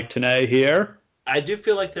missing Mike Tenay here. I do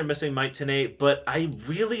feel like they're missing Mike Tenay, but I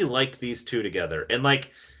really like these two together. And like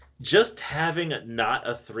just having not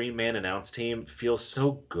a three-man announce team feels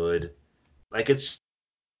so good. Like it's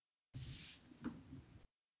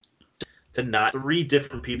to not three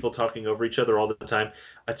different people talking over each other all the time.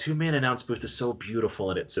 A two-man announce booth is so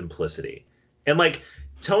beautiful in its simplicity. And like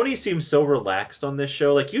Tony seems so relaxed on this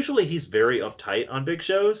show. Like usually he's very uptight on big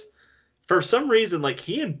shows. For some reason, like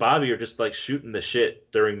he and Bobby are just like shooting the shit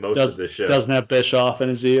during most of this show. Doesn't have Bischoff in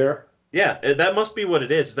his ear. Yeah, that must be what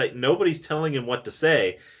it is. It's like nobody's telling him what to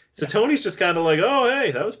say. So Tony's just kind of like, oh,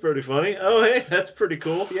 hey, that was pretty funny. Oh, hey, that's pretty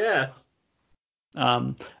cool. Yeah.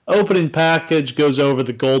 Opening package goes over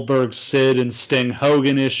the Goldberg, Sid, and Sting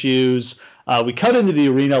Hogan issues. We cut into the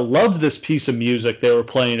arena. Loved this piece of music they were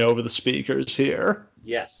playing over the speakers here.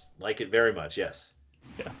 Yes, like it very much. Yes.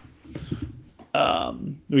 Yeah.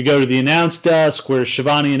 We go to the announce desk where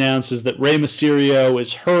Shivani announces that Rey Mysterio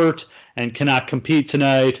is hurt and cannot compete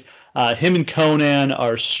tonight. Him and Conan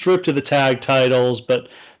are stripped of the tag titles, but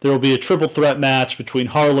there will be a triple threat match between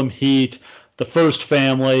Harlem Heat, the First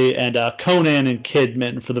Family, and Conan and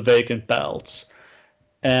Kidman for the vacant belts.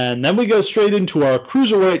 And then we go straight into our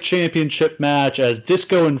Cruiserweight Championship match as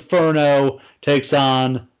Disco Inferno takes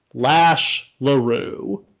on Lash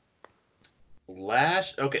LaRue.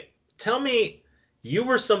 Lash. Okay, tell me, you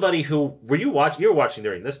were somebody who you were watching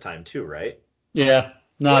during this time too, right? Yeah,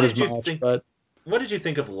 not as much, but what did you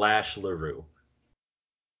think of Lash LaRue?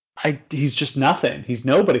 He's just nothing. He's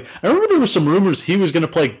nobody. I remember there were some rumors he was going to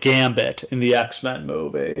play Gambit in the X-Men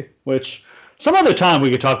movie, which some other time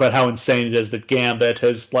we could talk about how insane it is that Gambit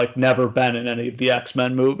has like never been in any of the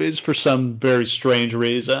X-Men movies for some very strange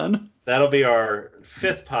reason. That'll be our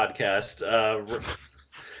fifth podcast.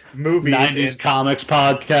 Movies 90s comics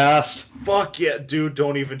podcast. Fuck yeah, dude,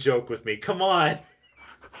 don't even joke with me. Come on.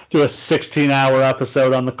 Do a 16-hour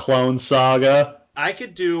episode on the Clone Saga. I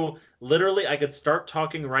could start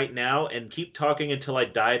talking right now and keep talking until I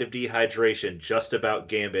died of dehydration just about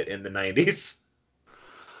Gambit in the 90s.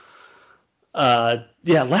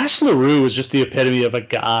 Yeah, Lash LaRue is just the epitome of a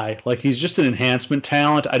guy. Like, he's just an enhancement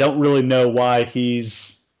talent. I don't really know why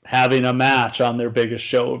he's having a match on their biggest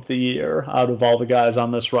show of the year out of all the guys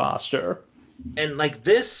on this roster. And like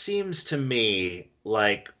this seems to me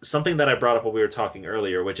like something that I brought up when we were talking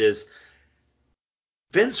earlier, which is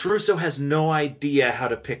Vince Russo has no idea how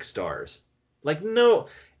to pick stars. Like no,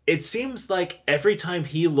 it seems like every time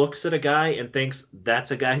he looks at a guy and thinks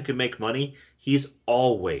that's a guy who can make money, he's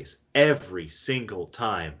always every single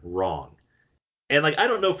time wrong. And like I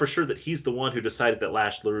don't know for sure that he's the one who decided that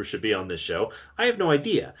Lash LaRue should be on this show. I have no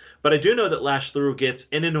idea. But I do know that Lash LaRue gets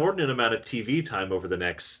an inordinate amount of TV time over the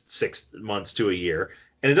next 6 months to a year.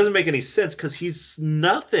 And it doesn't make any sense because he's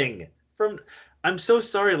nothing from I'm so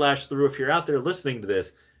sorry, Lash LaRue, if you're out there listening to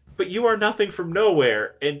this, but you are nothing from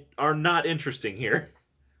nowhere and are not interesting here.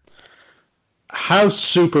 How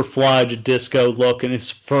Superfly did Disco look in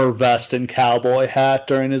his fur vest and cowboy hat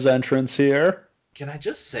during his entrance here? Can I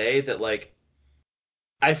just say that like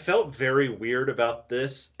I felt very weird about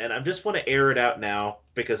this, and I just want to air it out now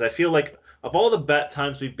because I feel like of all the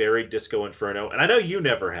times we buried Disco Inferno, and I know you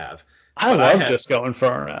never have, I but I love have. Disco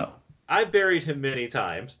Inferno. I've buried him many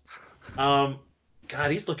times. Um,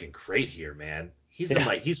 God, he's looking great here, man.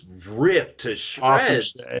 Yeah, He's ripped to awesome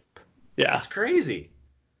shreds. shape. Yeah. It's crazy.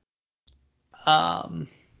 Um,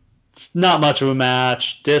 it's not much of a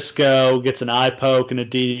match. Disco gets an eye poke and a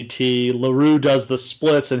DDT. LaRue does the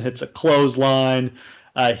splits and hits a clothesline.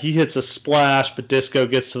 He hits a splash, but Disco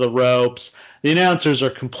gets to the ropes. The announcers are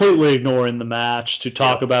completely ignoring the match to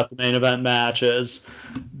talk Yep. about the main event matches.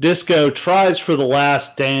 Disco tries for the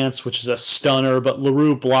last dance, which is a stunner, but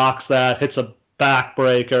LaRue blocks that, hits a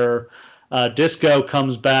backbreaker. Disco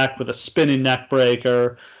comes back with a spinning neck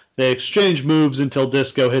breaker. They exchange moves until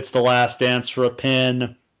Disco hits the last dance for a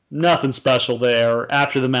pin. Nothing special there.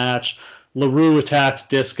 After the match, LaRue attacks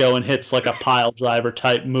Disco and hits like a pile driver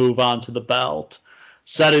type move onto the belt,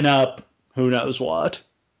 setting up who knows what.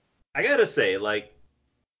 I gotta say, like,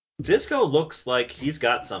 Disco looks like he's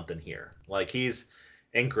got something here. Like, he's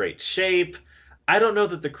in great shape. I don't know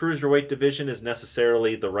that the cruiserweight division is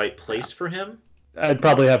necessarily the right place for him. I'd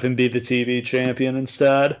probably have him be the TV champion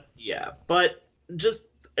instead. Yeah, but just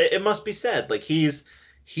it must be said, like he's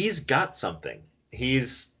got something.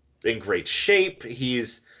 He's in great shape.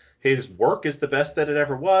 His work is the best that it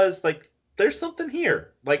ever was. Like there's something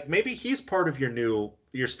here. Like maybe he's part of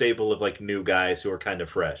your stable of like new guys who are kind of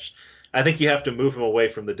fresh. I think you have to move him away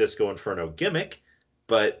from the Disco Inferno gimmick,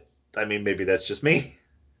 but I mean maybe that's just me.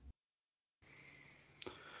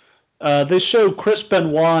 They show Chris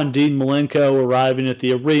Benoit and Dean Malenko arriving at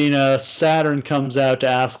the arena. Saturn comes out to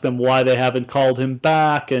ask them why they haven't called him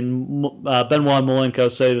back, and Benoit and Malenko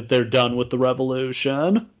say that they're done with the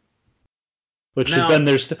Revolution, which had been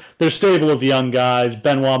Now, their stable of young guys: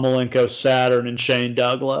 Benoit, Malenko, Saturn, and Shane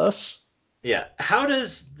Douglas. yeah, how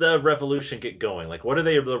does the Revolution get going? Like what are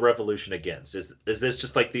they the Revolution against? Is this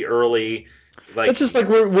just like the early It's like just like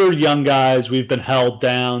we're young guys. We've been held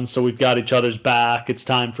down, so we've got each other's back. It's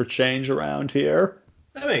time for change around here.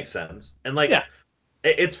 that makes sense. And like Yeah,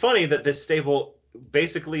 it's funny that this stable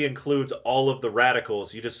basically includes all of the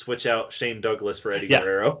radicals. You just switch out Shane Douglas for Eddie yeah.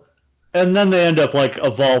 Guerrero. And then they end up like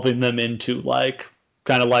evolving them into like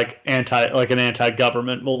kind of like an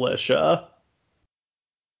anti-government militia.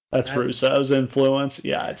 That's That Russo's influence.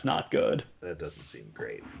 Yeah, it's not good. that doesn't seem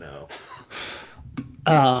great. No.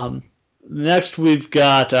 Um, Next we've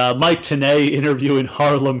got Mike Tenay interviewing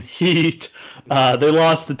Harlem Heat. They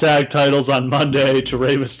lost the tag titles on Monday to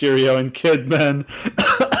Rey Mysterio and Kidman.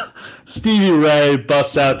 Stevie Ray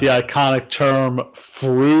busts out the iconic term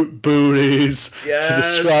 "fruit booties" to Yes.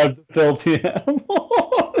 describe the filthy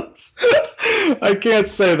animals. I can't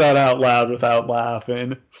say that out loud without laughing.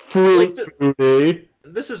 Like Fruit booty.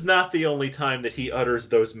 this is not the only time that he utters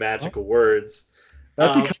those Oh, magical words.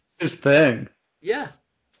 that Um becomes his thing. yeah,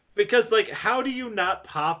 because like how do you not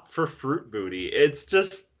pop for fruit booty? It's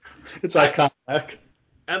just It's I iconic.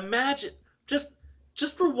 imagine just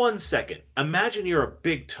just for 1 second, imagine you're a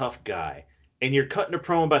big tough guy and you're cutting a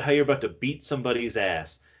promo about how you're about to beat somebody's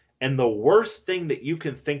ass, and the worst thing that you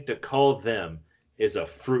can think to call them is a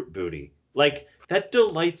fruit booty. Like that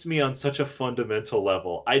delights me on such a fundamental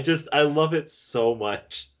level. I love it so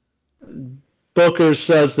much. Booker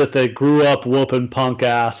says that they grew up whooping punk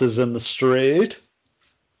asses in the street.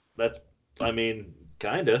 That's I mean,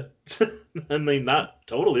 kinda. I mean, not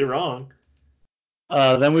totally wrong.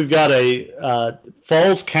 Then we've got a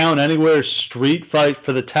Falls Count Anywhere street fight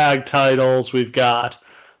for the tag titles. We've got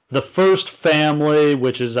the First Family,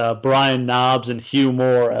 which is Brian Knobbs and Hugh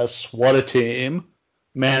Morris. What a team.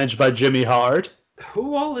 Managed by Jimmy Hart.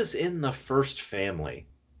 Who all is in the first family?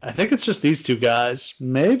 I think it's just these two guys.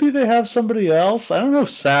 Maybe they have somebody else. I don't know if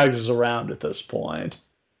Sags is around at this point.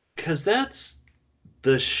 Because that's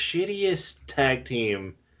the shittiest tag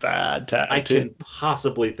team Bad I tag team. can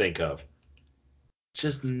possibly think of.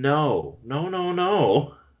 Just no. No, no,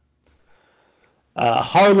 no.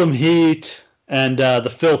 Harlem Heat and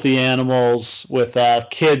the Filthy Animals with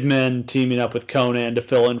Kidman teaming up with Conan to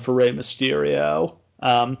fill in for Rey Mysterio.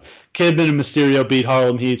 Kidman and Mysterio beat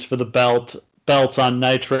Harlem Heats for the belts on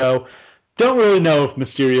Nitro. Don't really know if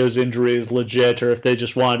Mysterio's injury is legit or if they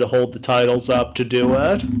just wanted to hold the titles up to do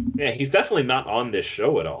it. Yeah, he's definitely not on this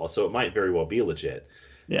show at all, so it might very well be legit.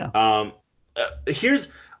 Yeah. Um, here's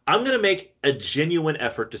I'm gonna make a genuine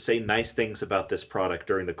effort to say nice things about this product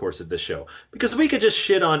during the course of this show because we could just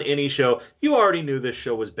shit on any show. You already knew this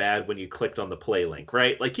show was bad when you clicked on the play link,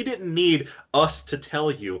 right? Like you didn't need us to tell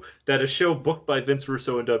you that a show booked by Vince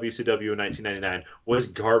Russo in WCW in 1999 was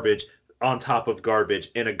garbage on top of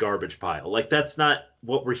garbage in a garbage pile. Like that's not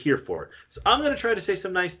what we're here for. So I'm going to try to say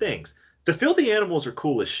some nice things. The filthy animals are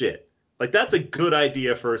cool as shit. Like, that's a good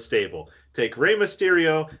idea for a stable. Take Rey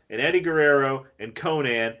Mysterio and Eddie Guerrero and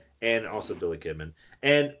Conan and also Billy Kidman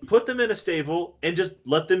and put them in a stable and just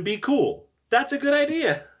let them be cool. That's a good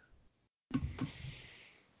idea.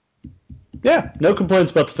 Yeah, no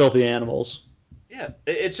complaints about the filthy animals. Yeah,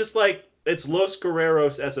 it's just like, it's Los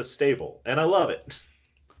Guerreros as a stable, and I love it.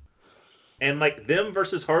 And like them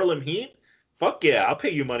versus Harlem Heat, fuck yeah, I'll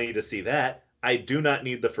pay you money to see that. I do not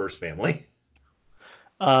need the first family.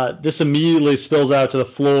 This immediately spills out to the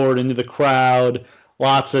floor and into the crowd.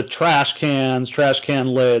 Lots of trash cans, trash can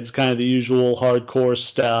lids, kind of the usual hardcore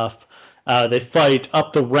stuff. They fight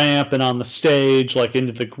up the ramp and on the stage, like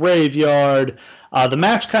into the graveyard. The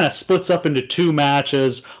match kind of splits up into two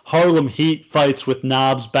matches. Harlem Heat fights with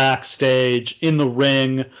Knobs backstage in the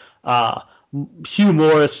ring. Hugh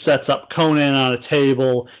Morris sets up Conan on a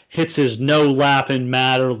table, hits his no laughing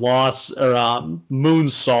matter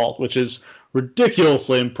moonsault, which is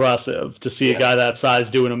ridiculously impressive to see a guy that size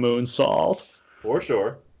doing a moonsault. For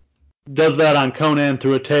sure. Does that on Conan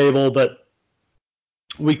through a table, but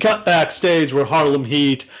we cut backstage where Harlem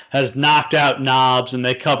Heat has knocked out Knobs and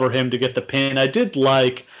they cover him to get the pin. I did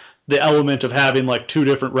like the element of having like two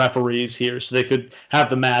different referees here so they could have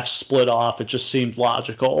the match split off. It just seemed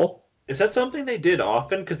logical. Is that something they did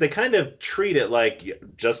often? Because they kind of treat it like,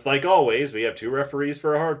 just like always, we have two referees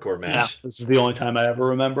for a hardcore match. Yeah, this is the only time I ever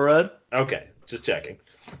remember it. Okay, just checking.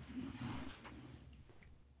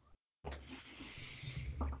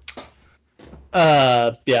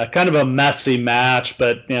 Yeah, kind of a messy match,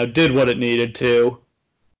 but did what it needed to.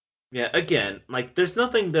 Yeah, again, like, there's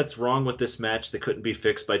nothing that's wrong with this match that couldn't be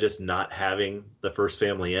fixed by just not having the first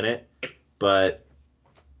family in it, but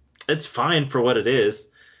it's fine for what it is.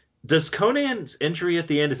 Does Conan's injury at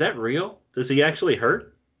the end, is that real? Does he actually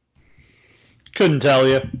hurt? Couldn't tell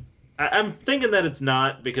you. I'm thinking that it's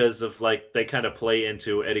not because of, like, they kind of play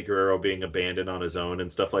into Eddie Guerrero being abandoned on his own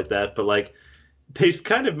and stuff like that, but, like, they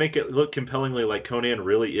kind of make it look compellingly like Conan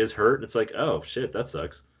really is hurt, and it's like, oh, shit, that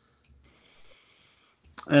sucks.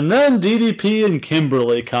 And then DDP and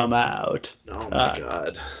Kimberly come out. Oh, my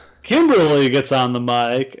God. Kimberly gets on the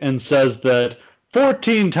mic and says that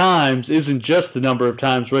 14 times isn't just the number of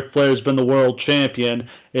times Ric Flair's been the world champion,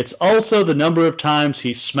 it's also the number of times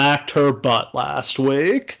he smacked her butt last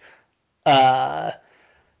week.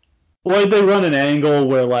 Well, they run an angle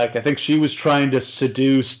where, like, I think she was trying to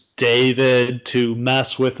seduce David to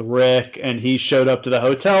mess with Rick, and he showed up to the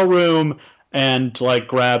hotel room and, like,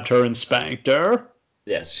 grabbed her and spanked her.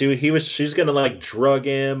 Yes, she's gonna, like, drug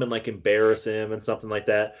him and, like, embarrass him and something like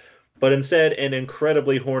that. But instead, an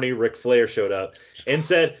incredibly horny Ric Flair showed up and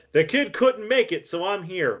said, the kid couldn't make it, so I'm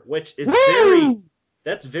here, which is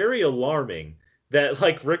that's very alarming. That,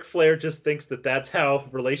 like, Ric Flair just thinks that that's how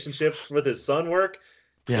relationships with his son work.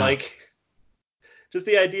 Yeah. Like, just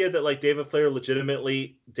the idea that, like, David Flair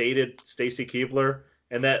legitimately dated Stacy Keibler,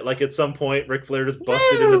 and that, like, at some point Ric Flair just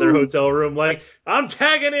busted into their hotel room like, I'm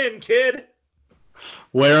tagging in, kid!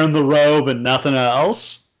 Wearing the robe and nothing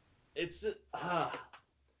else. It's I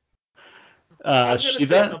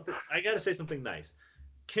gotta say something nice.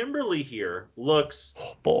 Kimberly here looks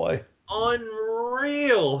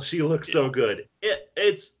unreal. She looks so good.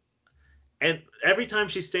 And every time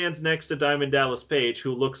she stands next to Diamond Dallas Page,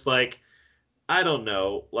 who looks like, I don't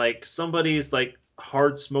know, like somebody's like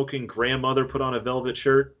hard smoking grandmother put on a velvet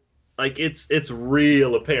shirt. Like, it's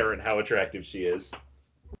real apparent how attractive she is.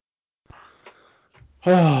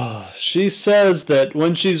 She says that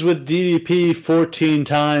when she's with DDP 14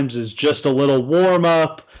 times is just a little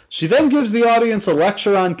warm-up. She then gives the audience a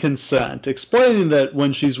lecture on consent, explaining that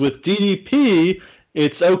when she's with DDP,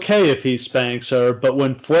 it's okay if he spanks her, but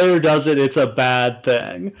when Flair does it, it's a bad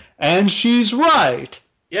thing. And she's right.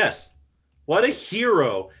 Yes. What a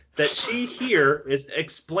hero that she here is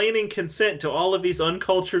explaining consent to all of these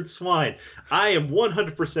uncultured swine. I am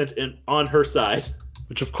 100% on her side.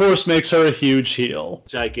 Which, of course, makes her a huge heel.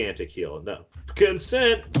 Gigantic heel. No.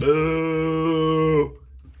 Consent. Boo.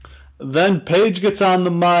 Then Page gets on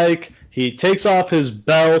the mic. He takes off his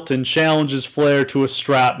belt and challenges Flair to a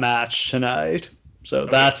strap match tonight. So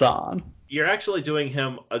that's on. You're actually doing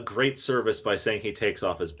him a great service by saying he takes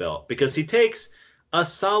off his belt, because he takes a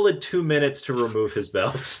solid 2 minutes to remove his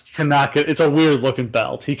belt. It's a weird-looking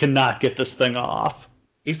belt. He cannot get this thing off.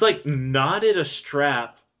 He's, like, knotted a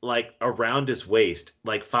strap, like, around his waist,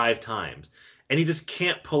 like, 5 times. And he just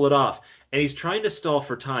can't pull it off. And he's trying to stall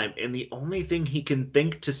for time, and the only thing he can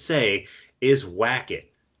think to say is whack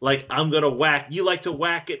it. Like, I'm going to whack. You like to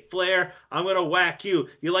whack it, Flair? I'm going to whack you.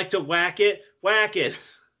 You like to whack it? Whack it.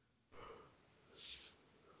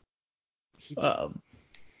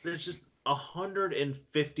 there's just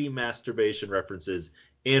 150 masturbation references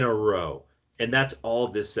in a row, and that's all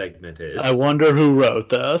this segment I is. wonder who wrote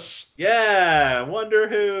this. Yeah, wonder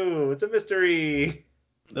who? It's a mystery.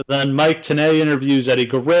 Then Mike Tenay interviews Eddie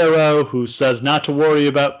Guerrero, who says not to worry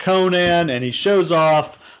about Conan, and he shows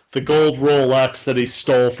off the gold Rolex that he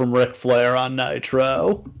stole from Ric Flair on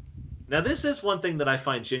Nitro. Now, this is one thing that I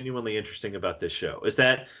find genuinely interesting about this show, is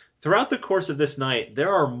that throughout the course of this night,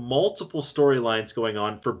 there are multiple storylines going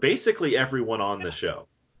on for basically everyone on the show.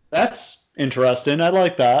 That's interesting. I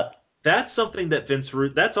like that. That's something that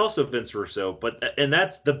that's also Vince Russo, and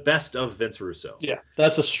that's the best of Vince Russo. Yeah,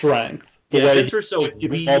 that's a strength. The Yeah, way Vince Russo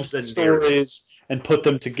weaves a narrative. stories and put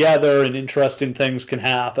them together, and interesting things can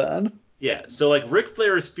happen. Yeah, so like Ric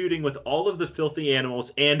Flair is feuding with all of the filthy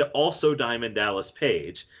animals and also Diamond Dallas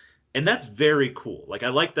Page. And that's very cool. Like I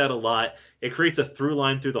like that a lot. It creates a through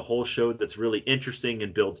line through the whole show that's really interesting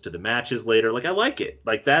and builds to the matches later. Like I like it.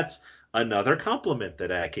 Like that's another compliment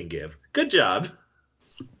that I can give. Good job.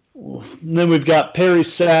 And then we've got Perry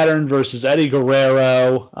Saturn versus Eddie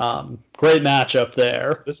Guerrero. Great matchup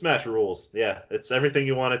there. This match rules. Yeah, it's everything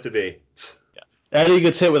you want it to be. Eddie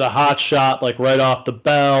gets hit with a hot shot like right off the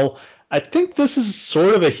bell. I think this is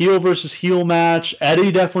sort of a heel versus heel match.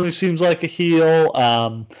 Eddie definitely seems like a heel.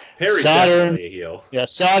 Perry's Saturn, definitely a heel. yeah,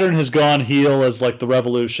 Saturn has gone heel as like the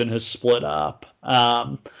Revolution has split up.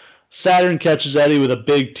 Saturn catches Eddie with a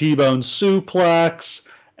big T-bone suplex.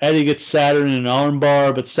 Eddie gets Saturn in an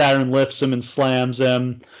armbar, but Saturn lifts him and slams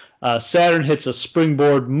him. Saturn hits a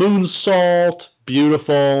springboard moonsault.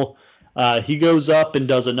 Beautiful. He goes up and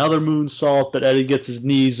does another moonsault, but Eddie gets his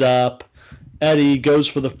knees up. Eddie goes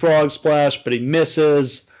for the frog splash, but he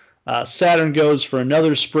misses. Saturn goes for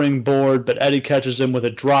another springboard, but Eddie catches him with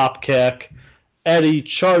a drop kick. Eddie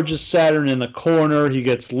charges Saturn in the corner. He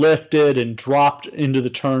gets lifted and dropped into the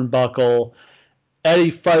turnbuckle.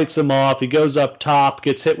 Eddie fights him off. He goes up top,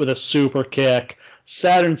 gets hit with a super kick.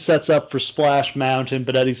 Saturn sets up for Splash Mountain,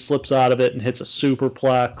 but Eddie slips out of it and hits a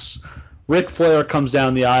superplex. Ric Flair comes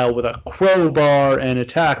down the aisle with a crowbar and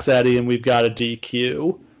attacks Eddie, and we've got a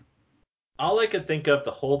DQ. All I could think of the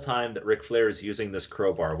whole time that Ric Flair is using this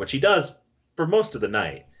crowbar, which he does for most of the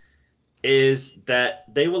night, is that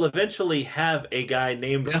they will eventually have a guy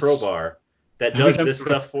named Crowbar that does this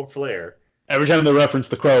stuff for Flair. Every time they reference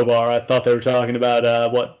the crowbar, I thought they were talking about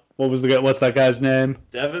what's that guy's name?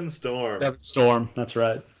 Devon Storm. Devon Storm, that's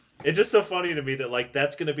right. It's just so funny to me that like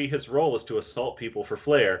that's going to be his role, is to assault people for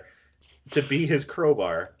Flair, to be his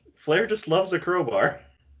crowbar. Flair just loves a crowbar.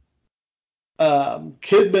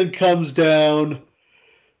 Kidman comes down.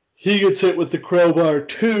 He gets hit with the crowbar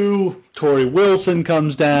too. Tori Wilson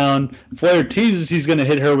comes down. Flair teases he's going to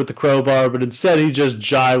hit her with the crowbar, but instead he just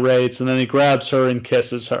gyrates, and then he grabs her and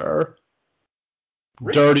kisses her.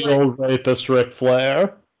 Dirty old rapist Ric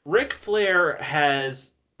Flair. Ric Flair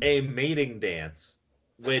has a mating dance,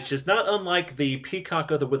 which is not unlike the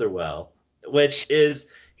Peacock of the Witherwell, which is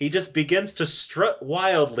he just begins to strut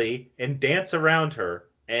wildly and dance around her,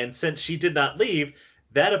 and since she did not leave,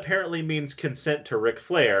 that apparently means consent to Ric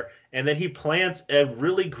Flair, and then he plants a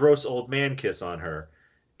really gross old man kiss on her,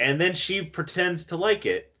 and then she pretends to like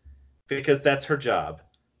it because that's her job.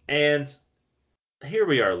 And here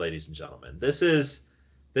we are, ladies and gentlemen. This is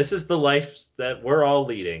the life that we're all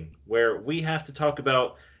leading, where we have to talk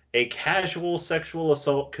about a casual sexual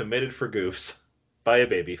assault committed for goofs by a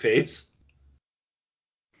babyface.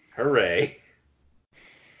 Hooray.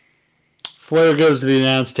 Flair goes to the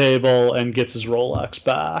announce table and gets his Rolex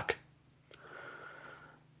back.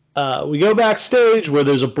 We go backstage where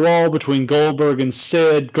there's a brawl between Goldberg and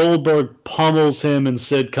Sid. Goldberg pummels him and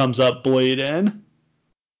Sid comes up bleeding.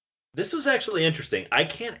 This was actually interesting. I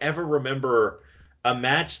can't ever remember a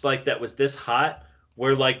match like that was this hot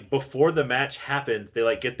where like before the match happens they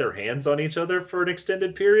like get their hands on each other for an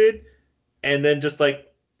extended period and then just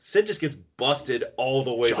like Sid just gets busted all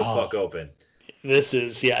the way the fuck open. This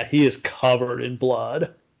is, he is covered in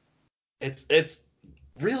blood. It's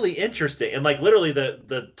really interesting. And like literally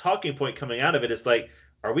the talking point coming out of it is like,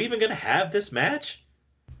 are we even going to have this match?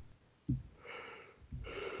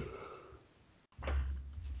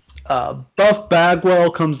 Buff Bagwell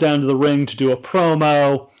comes down to the ring to do a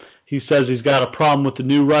promo. He says he's got a problem with the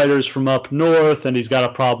new writers from up north, and he's got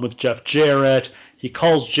a problem with Jeff Jarrett. He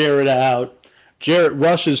calls Jarrett out. Jarrett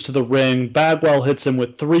rushes to the ring. Bagwell hits him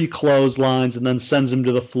with 3 clotheslines and then sends him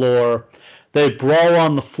to the floor. They brawl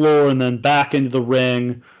on the floor and then back into the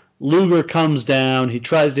ring. Luger comes down. He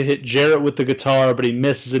tries to hit Jarrett with the guitar, but he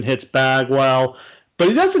misses and hits Bagwell. but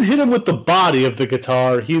he doesn't hit him with the body of the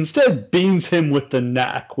guitar. He instead beams him with the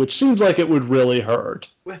neck, which seems like it would really hurt.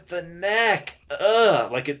 With the neck.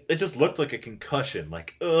 Ugh. Like it just looked like a concussion.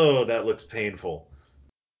 Like, oh, that looks painful.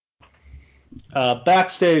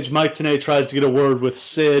 Backstage, Mike Tenay tries to get a word with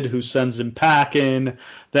Sid, who sends him packing.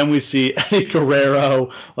 Then we see Eddie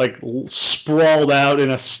Guerrero sprawled out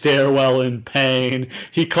in a stairwell in pain.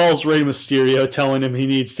 He calls Rey Mysterio, telling him he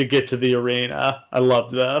needs to get to the arena. I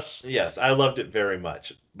loved this. Yes, I loved it very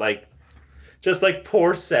much. Just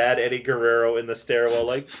poor sad Eddie Guerrero in the stairwell.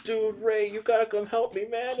 Like, dude, Rey, you gotta come help me,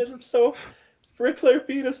 man. And I'm so Ric Flair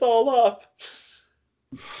beat us all up.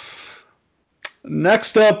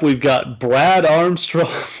 Next up, we've got Brad Armstrong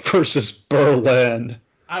versus Berlin.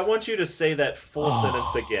 I want you to say that full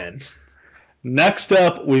sentence again. Next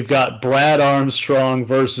up, we've got Brad Armstrong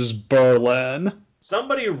versus Berlin.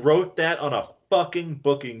 Somebody wrote that on a fucking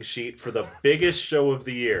booking sheet for the biggest show of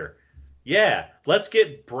the year. Yeah, let's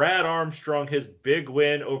get Brad Armstrong his big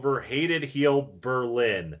win over hated heel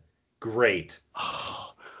Berlin. Great.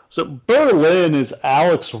 So Berlin is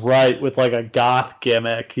Alex Wright with a goth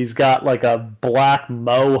gimmick. He's got a black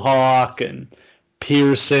mohawk and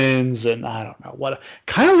piercings and I don't know what.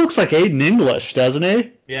 Kind of looks like Aiden English, doesn't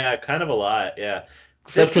he? Yeah, kind of a lot, yeah.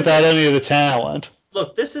 Except without any of the talent.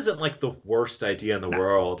 Look, this isn't the worst idea in the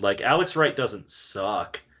world. Alex Wright doesn't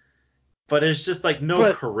suck. But it's just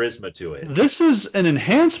no charisma to it. This is an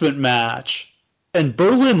enhancement match and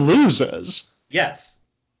Berlin loses. Yes.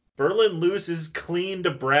 Berlin loses clean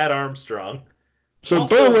to Brad Armstrong. So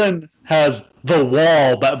also, Berlin has the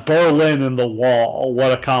wall, but Berlin and the wall.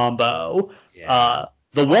 What a combo. Yeah.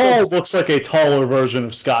 The wall looks like a taller version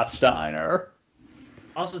of Scott Steiner.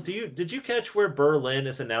 Also, did you catch where Berlin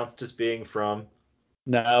is announced as being from?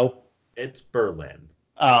 No. It's Berlin.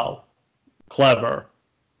 Oh. Clever.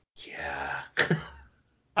 Yeah.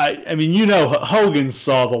 I mean, Hogan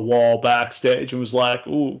saw the wall backstage and was like,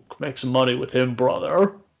 ooh, make some money with him,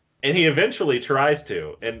 brother. And he eventually tries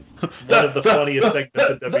to. And one of the funniest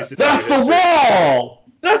segments in WCW. That's the wall!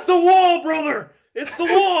 That's the wall, brother! It's the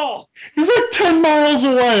wall! He's 10 miles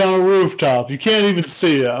away on a rooftop. You can't even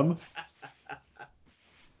see him.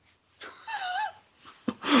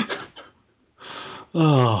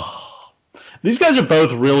 Oh. These guys are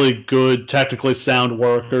both really good, technically sound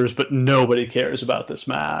workers, but nobody cares about this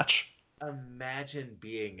match. Imagine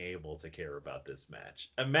being able to care about this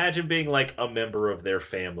match. Imagine being a member of their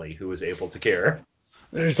family who is able to care.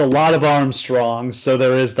 There's a lot of Armstrongs, so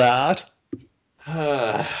there is that.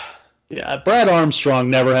 Yeah, Brad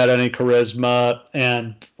Armstrong never had any charisma,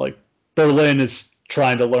 and Berlin is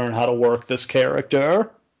trying to learn how to work this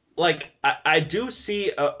character. I do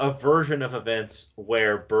see a version of events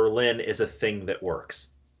where Berlin is a thing that works.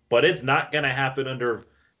 But it's not going to happen under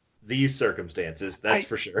these circumstances, that's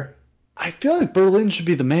for sure. I feel like Berlin should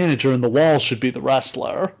be the manager and the Wall should be the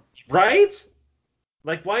wrestler. Right?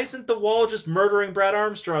 Why isn't the Wall just murdering Brad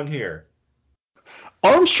Armstrong here?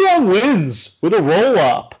 Armstrong wins with a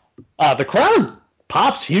roll-up. The crowd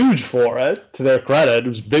pops huge for it, to their credit. It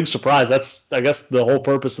was a big surprise. That's, I guess, the whole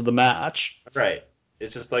purpose of the match. Right.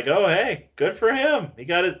 It's just oh, hey, good for him. He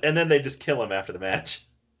got it. And then they just kill him after the match.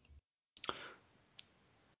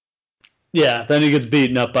 Yeah, then he gets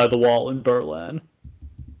beaten up by the Wall in Berlin.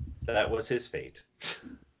 That was his fate.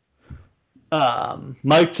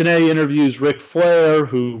 Mike Tenay interviews Ric Flair,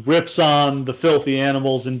 who rips on the filthy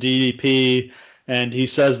animals in DDP, and he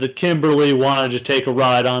says that Kimberly wanted to take a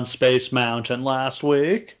ride on Space Mountain last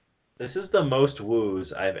week. This is the most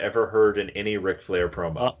woos I've ever heard in any Ric Flair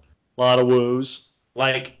promo. A lot of woos.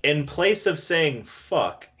 In place of saying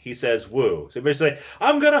fuck, he says woo. So everybody say,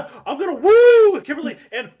 I'm gonna woo Kimberly,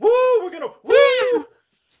 and woo, we're gonna woo.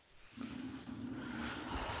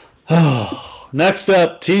 Next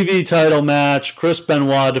up, TV title match. Chris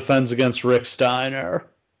Benoit defends against Rick Steiner.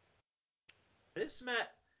 This match,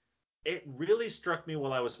 it really struck me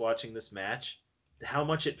while I was watching this match how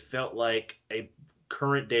much it felt like a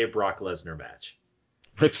current day Brock Lesnar match.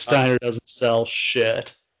 Rick Steiner doesn't sell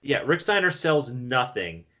shit. Yeah, Rick Steiner sells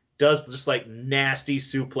nothing. Does just nasty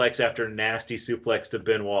suplex after nasty suplex to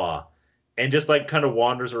Benoit. And just kind of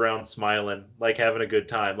wanders around smiling, having a good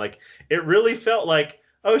time. It really felt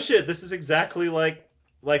oh shit, this is exactly like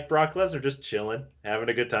Brock Lesnar, just chilling, having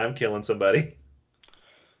a good time, killing somebody.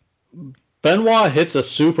 Benoit hits a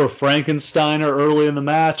super Frankensteiner early in the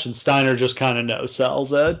match, and Steiner just kind of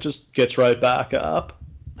no-sells it, just gets right back up.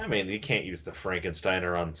 I mean, you can't use the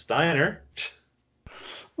Frankensteiner on Steiner.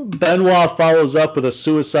 Benoit follows up with a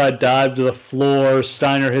suicide dive to the floor.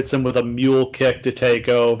 Steiner hits him with a mule kick to take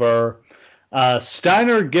over.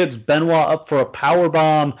 Steiner gets Benoit up for a power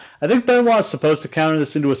bomb. I think Benoit's supposed to counter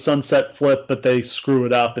this into a sunset flip, but they screw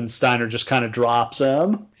it up, and Steiner just kind of drops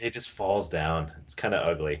him. He just falls down. It's kind of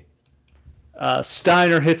ugly.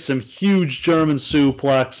 Steiner hits some huge German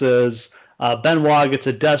suplexes. Benoit gets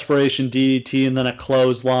a desperation DDT and then a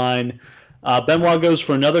clothesline. Benoit goes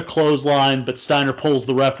for another clothesline, but Steiner pulls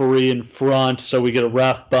the referee in front, so we get a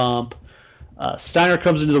ref bump. Steiner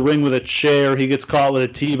comes into the ring with a chair. He gets caught with a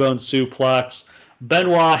T-bone suplex.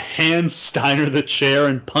 Benoit hands Steiner the chair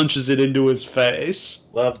and punches it into his face.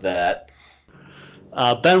 Love that.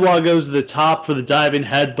 Benoit goes to the top for the diving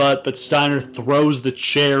headbutt, but Steiner throws the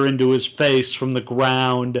chair into his face from the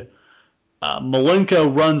ground.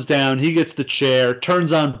 Malenko runs down. He gets the chair,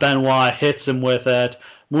 turns on Benoit, hits him with it.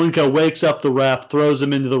 Malenko wakes up the ref, throws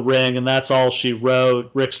him into the ring, and that's all she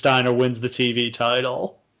wrote. Rick Steiner wins the TV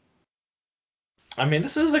title. I mean,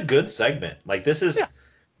 this is a good segment. Like, this is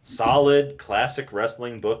solid, classic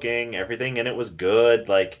wrestling booking. Everything in it was good.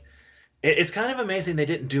 Like, it's kind of amazing they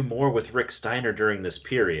didn't do more with Rick Steiner during this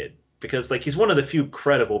period. Because, like, he's one of the few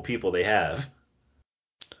credible people they have.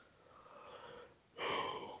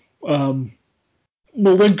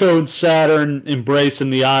 Malenko and Saturn embrace in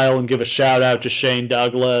the aisle and give a shout out to Shane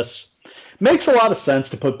Douglas. Makes a lot of sense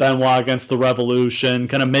to put Benoit against the Revolution,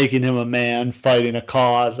 kind of making him a man fighting a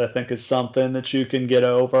cause, I think is something that you can get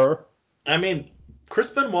over. I mean, Chris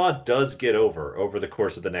Benoit does get over the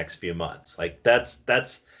course of the next few months. Like, that's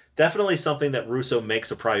definitely something that Russo makes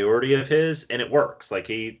a priority of his, and it works. Like,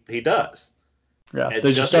 he does. Yeah,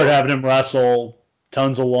 they just start having him wrestle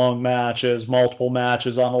tons of long matches, multiple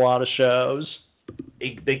matches on a lot of shows.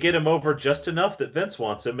 They get him over just enough that Vince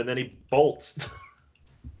wants him, and then he bolts.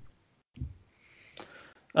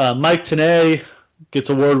 Mike Tenay gets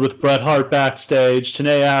a word with Bret Hart backstage.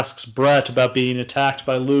 Tenay asks Bret about being attacked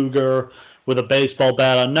by Luger with a baseball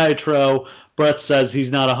bat on Nitro. Bret says he's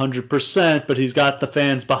not 100%, but he's got the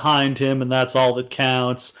fans behind him, and that's all that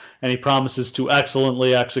counts. And he promises to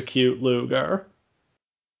excellently execute Luger.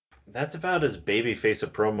 That's about as babyface a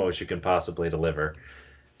promo as you can possibly deliver.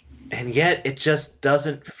 And yet it just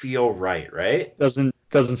doesn't feel right? Doesn't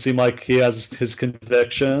seem like he has his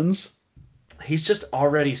convictions. He's just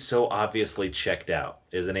already so obviously checked out,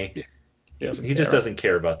 isn't he? He just doesn't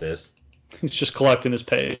care about this. He's just collecting his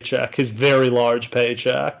paycheck, his very large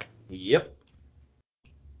paycheck. Yep.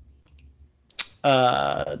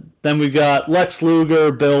 Then we've got Lex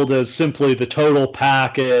Luger billed as simply the total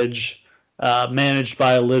package, managed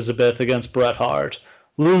by Elizabeth against Bret Hart.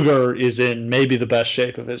 Luger is in maybe the best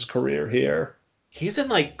shape of his career here. He's in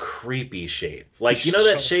like creepy shape. Like, you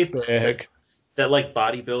know that shape that like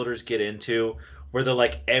bodybuilders get into where they're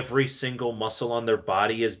like every single muscle on their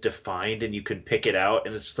body is defined and you can pick it out,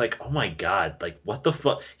 and it's just like, oh my god, like what the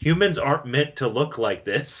fuck? Humans aren't meant to look like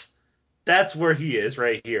this. That's where he is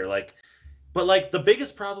right here. Like, but like the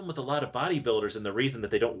biggest problem with a lot of bodybuilders and the reason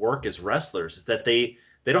that they don't work as wrestlers is that they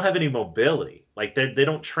don't have any mobility. Like they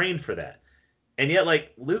don't train for that. And yet,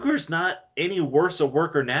 like, Luger's not any worse a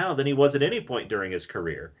worker now than he was at any point during his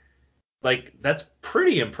career. Like, that's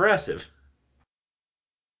pretty impressive.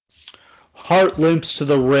 Hart limps to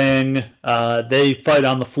the ring. They fight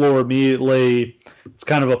on the floor immediately. It's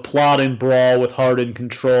kind of a plotting brawl with Hart in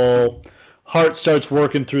control. Hart starts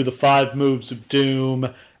working through the 5 moves of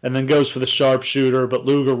doom and then goes for the sharpshooter, but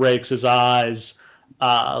Luger rakes his eyes.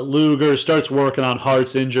 Luger starts working on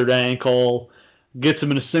Hart's injured ankle, gets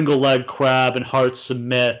him in a single leg crab, and Hart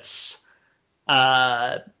submits.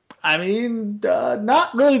 Not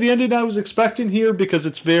really the ending I was expecting here because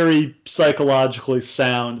it's very psychologically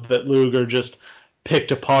sound that Luger just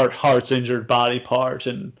picked apart Hart's injured body part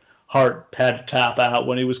and Hart had to tap out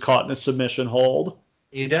when he was caught in a submission hold.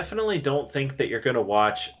 You definitely don't think that you're going to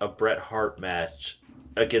watch a Bret Hart match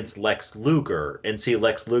against Lex Luger and see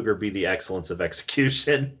Lex Luger be the excellence of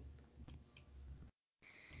execution.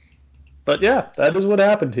 But yeah, that is what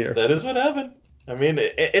happened here. That is what happened. I mean,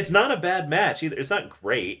 it's not a bad match either. It's not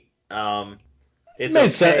great. It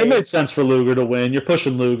made sense for Luger to win. You're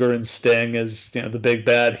pushing Luger and Sting as the big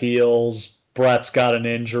bad heels. Bret's got an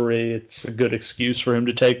injury. It's a good excuse for him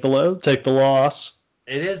to take the loss.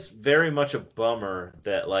 It is very much a bummer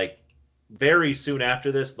that like very soon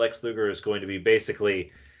after this, Lex Luger is going to be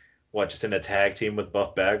basically just in a tag team with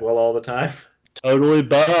Buff Bagwell all the time. Totally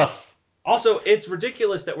buff. Also, it's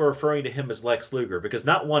ridiculous that we're referring to him as Lex Luger because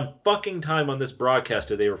not one fucking time on this broadcast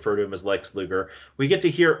do they refer to him as Lex Luger. We get to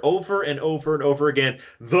hear over and over and over again,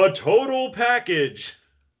 the total package.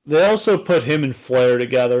 They also put him and Flair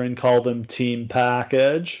together and call them Team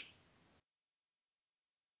Package.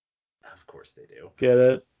 Of course they do. Get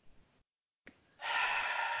it?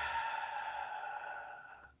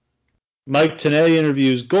 Mike Tenay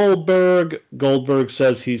interviews Goldberg. Goldberg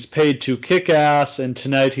says he's paid to kick ass, and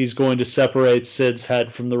tonight he's going to separate Sid's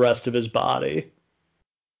head from the rest of his body.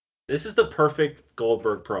 This is the perfect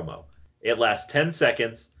Goldberg promo. It lasts 10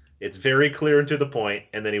 seconds. It's very clear and to the point,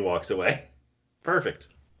 and then he walks away. Perfect.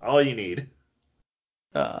 All you need.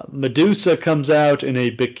 Medusa comes out in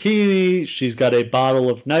a bikini. She's got a bottle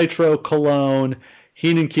of nitro cologne.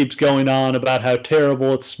 Heenan keeps going on about how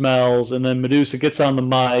terrible it smells, and then Medusa gets on the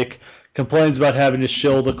mic, complains about having to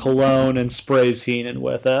shill the cologne, and sprays Heenan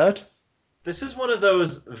with it. This is one of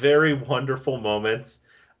those very wonderful moments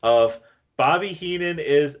of Bobby Heenan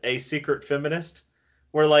is a secret feminist,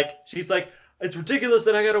 where she's like, it's ridiculous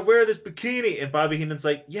that I gotta wear this bikini, and Bobby Heenan's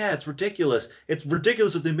like, yeah, it's ridiculous. It's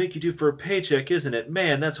ridiculous what they make you do for a paycheck, isn't it?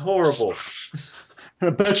 Man, that's horrible. I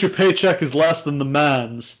bet your paycheck is less than the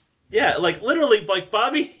man's. Yeah, literally,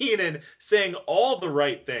 Bobby Heenan saying all the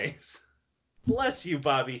right things. Bless you,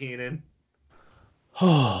 Bobby Heenan.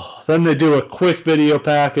 Then they do a quick video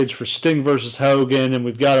package for Sting versus Hogan, and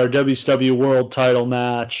we've got our WCW World Title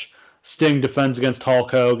match. Sting defends against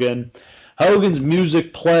Hulk Hogan. Hogan's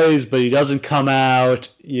music plays, but he doesn't come out.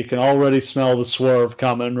 You can already smell the swerve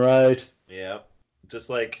coming, right? Yeah. Just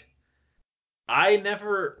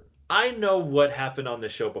I know what happened on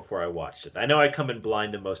this show before I watched it. I know I come in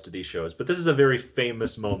blind to most of these shows, but this is a very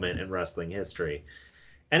famous moment in wrestling history.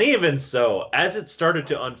 And even so, as it started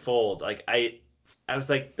to unfold, I was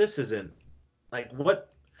like, this isn't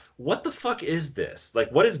what the fuck is this?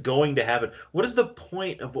 What is going to happen? What is the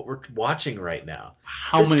point of what we're watching right now?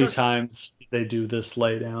 How many times did they do this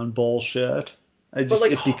lay down bullshit? It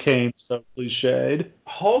became so cliched.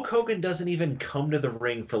 Hulk Hogan doesn't even come to the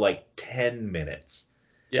ring for 10 minutes.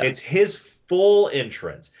 Yeah. It's his full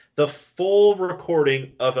entrance, the full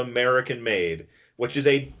recording of American Made, which is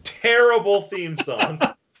a terrible theme song.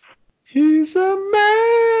 He's American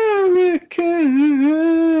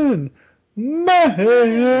made.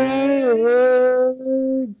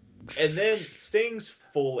 And then Sting's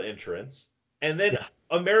full entrance, and then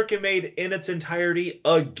American Made in its entirety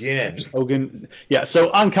again. Hogan, yeah.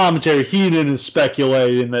 So on commentary, Heenan is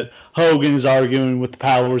speculating that Hogan is arguing with the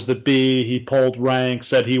powers that be. He pulled rank,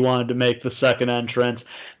 said he wanted to make the second entrance.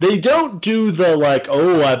 They don't do the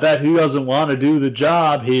I bet he doesn't want to do the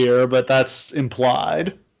job here, but that's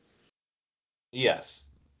implied. Yes,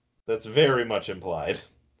 that's very much implied.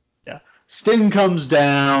 Yeah. Sting comes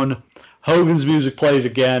down. Hogan's music plays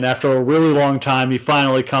again. After a really long time, he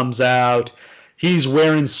finally comes out. He's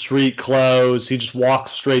wearing street clothes. He just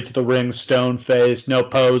walks straight to the ring, stone-faced, no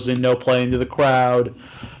posing, no playing to the crowd.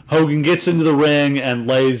 Hogan gets into the ring and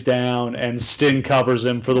lays down, and Sting covers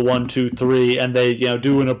him for the 1, 2, 3, and they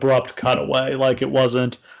do an abrupt cutaway like it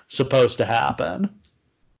wasn't supposed to happen.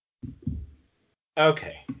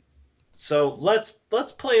 Okay. So let's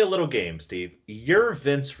play a little game, Steve. You're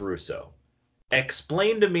Vince Russo.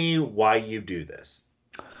 Explain to me why you do this.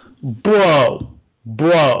 Bro.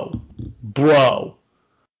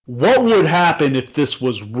 What would happen if this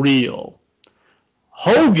was real?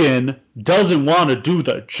 Hogan doesn't want to do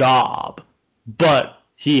the job, but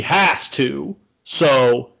he has to.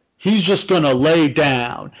 So he's just going to lay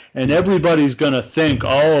down, and everybody's going to think,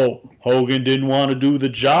 oh, Hogan didn't want to do the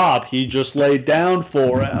job. He just laid down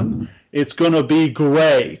for him. It's going to be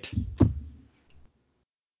great.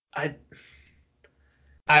 I'm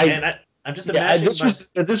just imagining this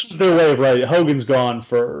was their way of writing. Hogan's gone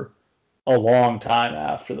for a long time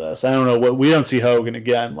after this. I don't know we don't see Hogan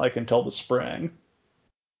again until the spring.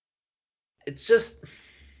 It's just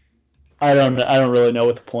I don't really know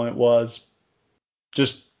what the point was.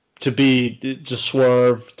 Just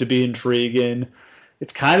swerve, to be intriguing.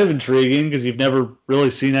 It's kind of intriguing because you've never really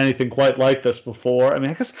seen anything quite like this before. I mean,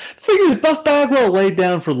 I guess the thing is, Buff Bagwell laid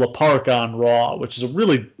down for La Park on Raw, which is a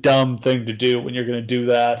really dumb thing to do when you're going to do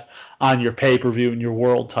that on your pay-per-view and your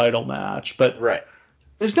world title match. But right.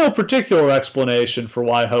 There's no particular explanation for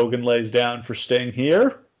why Hogan lays down for Sting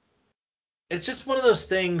here. It's just one of those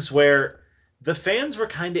things where the fans were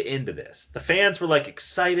kind of into this. The fans were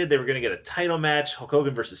excited. They were going to get a title match, Hulk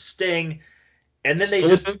Hogan versus Sting. And then they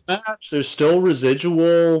just match. There's still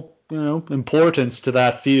residual, importance to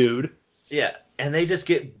that feud. Yeah, and they just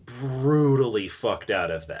get brutally fucked out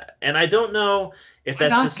of that. And I don't know if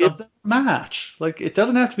that's just give them a match. It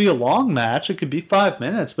doesn't have to be a long match. It could be 5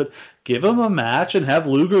 minutes, but give them a match and have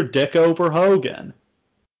Luger dick over Hogan.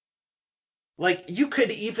 You could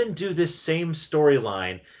even do this same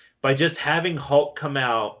storyline by just having Hulk come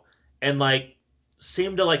out and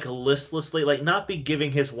seem to listlessly not be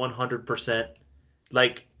giving his 100%.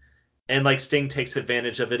 And Sting takes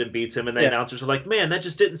advantage of it and beats him, and the announcers are like, man, that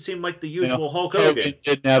just didn't seem like the usual Hulk Hogan. Hogan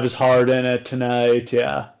didn't have his heart in it tonight,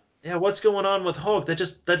 yeah. Yeah, what's going on with Hulk?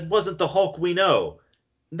 That wasn't the Hulk we know.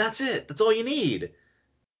 That's it. That's all you need.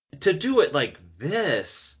 To do it like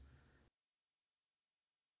this,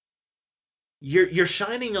 you're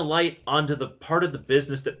shining a light onto the part of the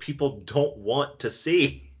business that people don't want to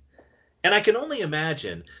see. And I can only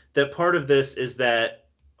imagine that part of this is that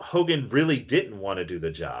Hogan really didn't want to do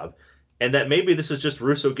the job, and that maybe this is just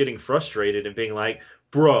Russo getting frustrated and being like,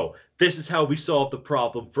 "Bro, this is how we solve the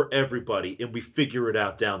problem for everybody, and we figure it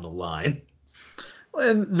out down the line."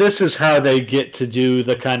 And this is how they get to do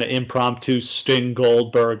the kind of impromptu Sting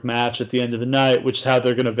Goldberg match at the end of the night, which is how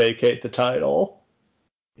they're going to vacate the title.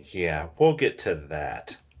 Yeah, we'll get to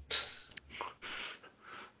that.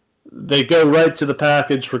 They go right to the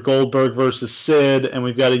package for Goldberg versus Sid, and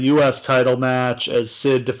we've got a U.S. title match as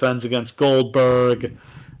Sid defends against Goldberg.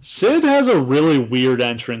 Sid has a really weird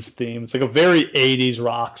entrance theme. It's like a very 80s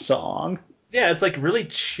rock song. Yeah, it's like really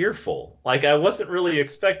cheerful. Like I wasn't really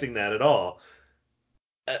expecting that at all.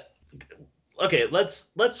 Uh, okay, let's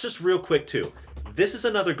just real quick too. This is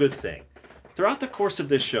another good thing. Throughout the course of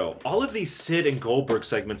this show, all of these Sid and Goldberg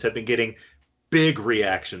segments have been getting big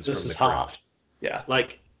reactions This from is the crowd. hot. Yeah.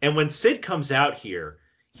 Like, and when Sid comes out here,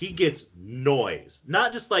 he gets noise.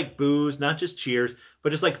 Not just like boos, not just cheers, but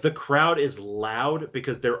just like the crowd is loud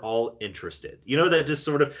because they're all interested. You know, that just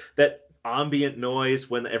sort of that ambient noise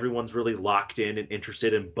when everyone's really locked in and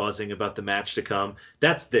interested and buzzing about the match to come.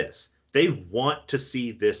 That's this. They want to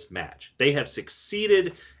see this match. They have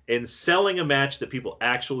succeeded in selling a match that people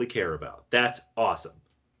actually care about. That's awesome.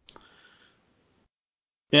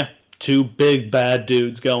 Yeah. Two big bad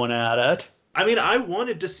dudes going at it. I mean, I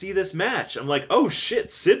wanted to see this match. I'm like, oh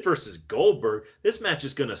shit, Sid versus Goldberg. This match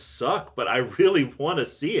is gonna suck, but I really want to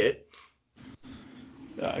see it.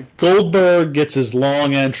 Goldberg gets his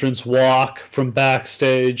long entrance walk from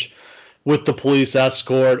backstage with the police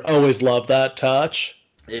escort. Always love that touch.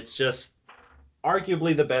 It's just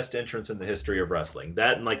arguably the best entrance in the history of wrestling.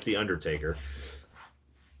 That and like The Undertaker.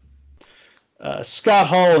 Scott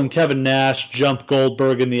Hall and Kevin Nash jump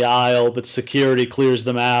Goldberg in the aisle, but security clears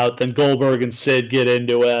them out. Then Goldberg and Sid get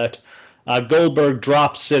into it. Goldberg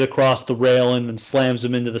drops Sid across the railing and slams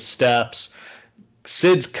him into the steps.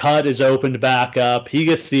 Sid's cut is opened back up. He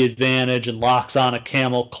gets the advantage and locks on a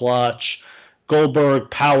camel clutch.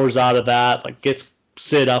 Goldberg powers out of that, like gets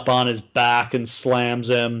Sid up on his back and slams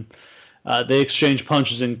him. They exchange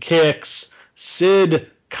punches and kicks.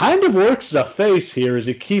 Sid kind of works as a face here as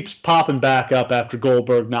he keeps popping back up after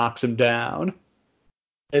Goldberg knocks him down.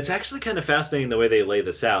 It's actually kind of fascinating the way they lay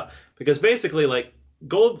this out because basically, like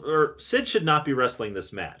Sid should not be wrestling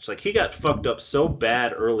this match. Like he got fucked up so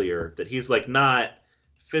bad earlier that he's like not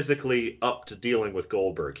physically up to dealing with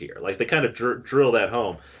Goldberg here. Like they kind of drill that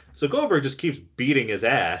home. So Goldberg just keeps beating his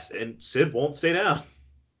ass, and Sid won't stay down.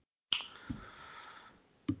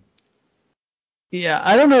 Yeah,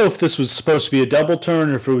 I don't know if this was supposed to be a double turn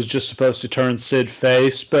or if it was just supposed to turn Sid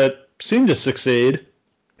face, but seemed to succeed.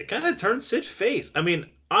 It kind of turns Sid face. I mean,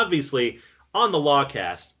 obviously, on the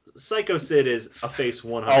Lawcast, Psycho Sid is a face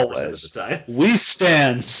 100% of the Always. time. We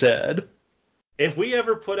stand Sid. If we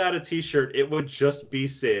ever put out a T-shirt, it would just be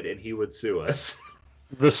Sid, and he would sue us.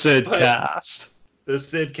 The Sid But cast. the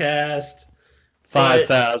Sid cast. But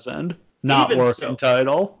 5,000. Not even working so,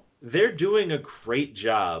 title. they're doing a great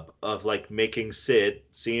job of like making Sid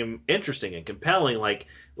seem interesting and compelling, like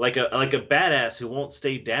a badass who won't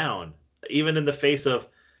stay down, even in the face of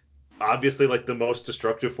obviously like the most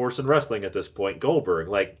destructive force in wrestling at this point, Goldberg.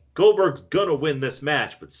 Like Goldberg's gonna win this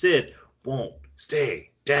match, but Sid won't stay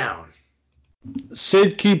down.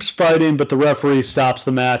 Sid keeps fighting, but the referee stops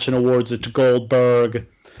the match and awards it to Goldberg.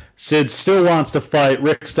 Sid still wants to fight.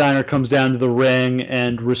 Rick Steiner comes down to the ring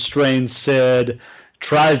and restrains Sid,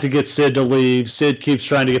 tries to get Sid to leave. Sid keeps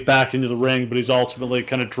trying to get back into the ring, but he's ultimately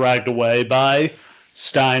kind of dragged away by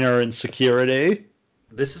Steiner and security.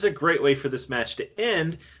 This is a great way for this match to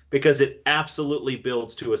end because it absolutely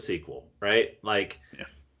builds to a sequel, right? Like Yeah.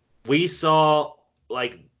 we saw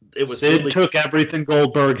like it was Sid really took everything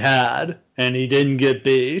Goldberg had, and he didn't get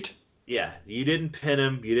beat. yeah, you didn't pin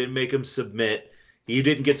him, you didn't make him submit, you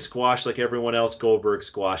didn't get squashed like everyone else Goldberg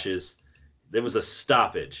squashes. There was a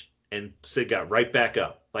stoppage, and Sid got right back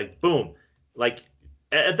up. Like boom, like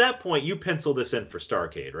at that point you pencil this in for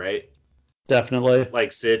Starrcade, right? Definitely.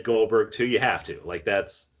 Like Sid Goldberg 2, you have to. Like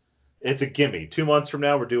it's a gimme. 2 months from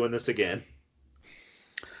now we're doing this again.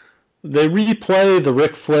 They replay the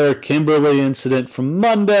Ric Flair Kimberly incident from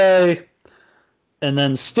Monday, and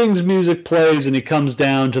then Sting's music plays and he comes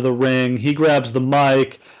down to the ring. He grabs the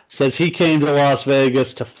mic, says he came to Las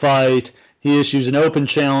Vegas to fight. He issues an open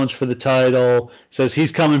challenge for the title, says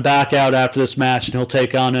he's coming back out after this match and he'll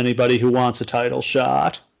take on anybody who wants a title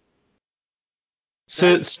shot.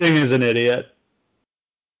 Sting is an idiot.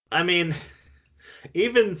 I mean,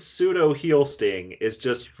 even pseudo heel Sting is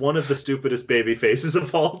just one of the stupidest baby faces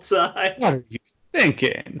of all time. What are you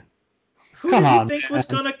thinking? Who Come did you on, think man. was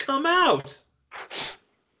gonna come out?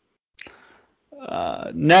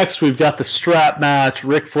 Next, we've got the strap match,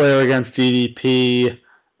 Ric Flair against DDP.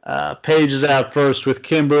 Paige is out first with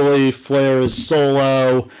Kimberly. Flair is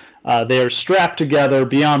solo. They are strapped together.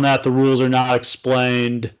 Beyond that, the rules are not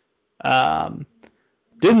explained.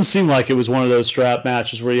 Didn't seem like it was one of those strap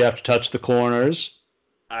matches where you have to touch the corners.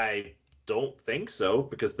 I don't think so,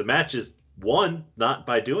 because the match is won not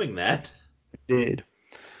by doing that. Indeed.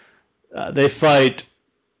 They fight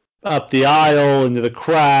up the aisle into the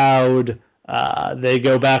crowd. They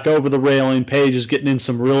go back over the railing. Paige is getting in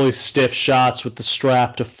some really stiff shots with the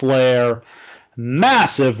strap to Flair.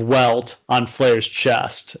 Massive welt on Flair's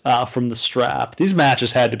chest from the strap. These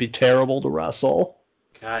matches had to be terrible to wrestle.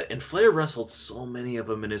 God, and Flair wrestled so many of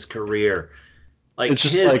them in his career. Like It's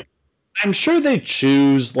just like, I'm sure they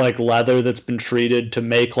choose like leather that's been treated to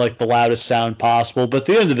make like the loudest sound possible, but at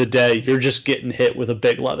the end of the day, you're just getting hit with a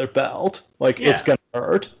big leather belt. Like, it's gonna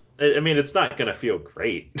hurt. I mean, it's not gonna feel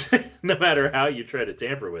great, no matter how you try to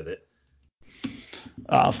tamper with it.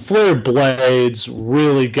 Flair blades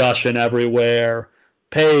really gushing everywhere.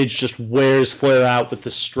 Paige just wears Flair out with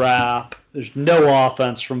the strap. There's no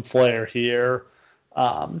offense from Flair here.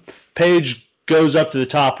 Paige goes up to the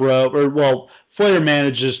top rope, Flair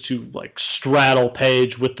manages to like straddle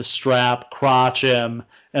Paige with the strap, crotch him,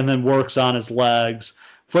 and then works on his legs.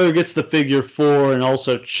 Flair gets the figure 4 and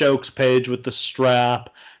also chokes Paige with the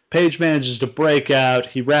strap. Paige manages to break out.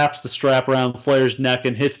 He wraps the strap around Flair's neck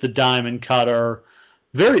and hits the diamond cutter.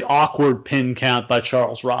 Very awkward pin count by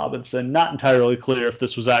Charles Robinson. Not entirely clear if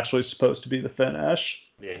this was actually supposed to be the finish.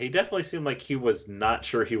 Yeah, he definitely seemed like he was not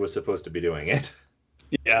sure he was supposed to be doing it.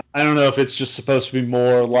 Yeah, I don't know if it's just supposed to be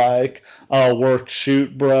more like work,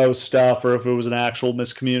 shoot, bro stuff, or if it was an actual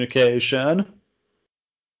miscommunication.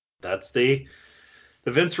 That's the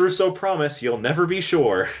Vince Russo promise. You'll never be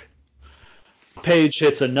sure. Paige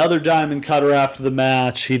hits another diamond cutter after the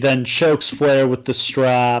match. He then chokes Flair with the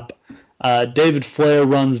strap. David Flair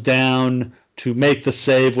runs down to make the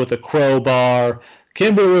save with a crowbar.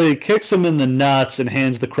 Kimberly kicks him in the nuts and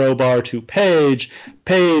hands the crowbar to Paige.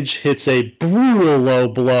 Paige hits a brutal low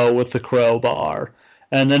blow with the crowbar.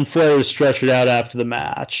 And then Flair is stretchered out after the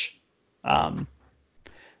match.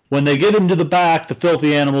 When they get him to the back, the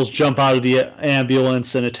filthy animals jump out of the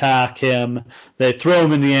ambulance and attack him. They throw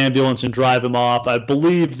him in the ambulance and drive him off. I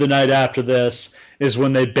believe the night after this is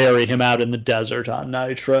when they bury him out in the desert on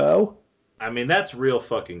Nitro. I mean, that's real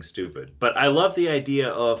fucking stupid. But I love the idea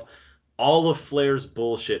of all of Flair's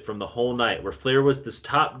bullshit from the whole night, where Flair was this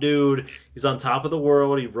top dude. He's on top of the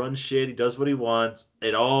world. He runs shit. He does what he wants.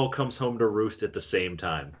 It all comes home to roost at the same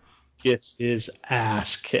time. Gets his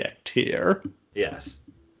ass kicked here. Yes.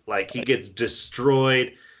 Like, he gets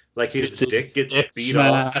destroyed. Like, his dick gets beat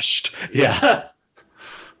smashed. off. Yeah.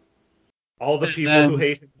 All the people who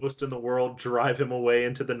hate him most in the world drive him away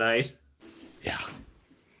into the night. Yeah.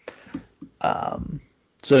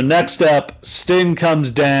 So next up, Sting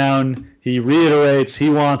comes down. He reiterates he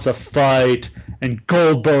wants a fight, and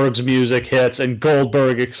Goldberg's music hits, and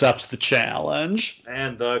Goldberg accepts the challenge.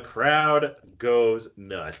 And the crowd goes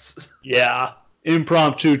nuts. Yeah.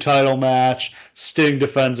 Impromptu title match. Sting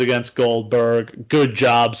defends against Goldberg. Good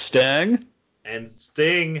job, Sting. And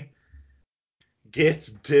Sting gets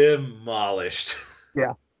demolished.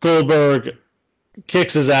 Yeah. Goldberg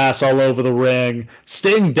kicks his ass all over the ring.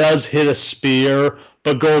 Sting does hit a spear,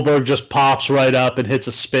 but Goldberg just pops right up and hits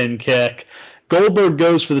a spin kick. Goldberg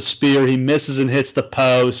goes for the spear. He misses and hits the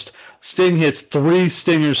post. Sting hits 3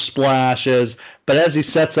 Stinger splashes, but as he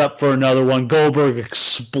sets up for another one, Goldberg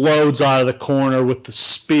explodes out of the corner with the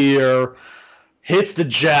spear, hits the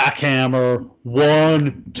jackhammer.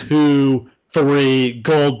 1, 2, 3.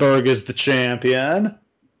 Goldberg is the champion.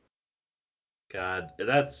 God,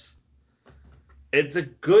 it's a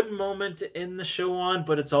good moment to end the show on,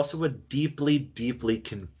 but it's also a deeply, deeply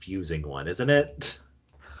confusing one, isn't it?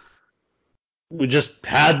 We just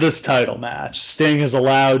had this title match. Sting is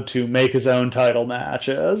allowed to make his own title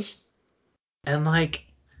matches. And like,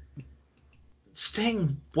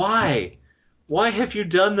 Sting, why? Why have you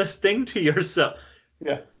done this thing to yourself?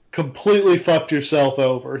 Yeah, completely fucked yourself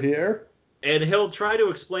over here. And he'll try to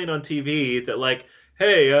explain on TV that like,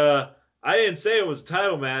 hey, I didn't say it was a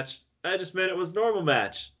title match. I just meant it was a normal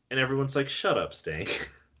match. And everyone's like, shut up, Sting.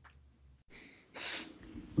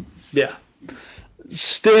 Yeah.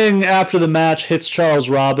 Sting, after the match, hits Charles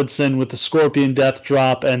Robinson with the Scorpion Death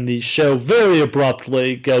Drop, and the show very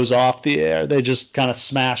abruptly goes off the air. They just kind of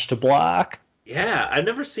smash to black. Yeah, I've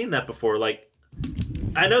never seen that before. Like,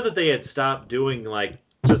 I know that they had stopped doing like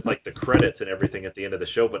just like the credits and everything at the end of the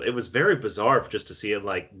show, but it was very bizarre just to see it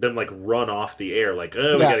like them like run off the air, like,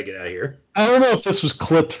 oh, we Yeah, gotta get out of here. I don't know if this was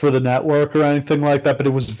clipped for the network or anything like that, but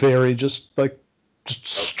it was very just Oh.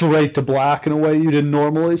 straight to black in a way you didn't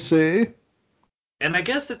normally see. And I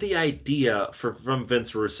guess that the idea from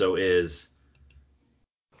Vince Russo is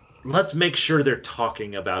let's make sure they're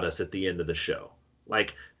talking about us at the end of the show.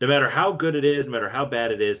 Like, no matter how good it is, no matter how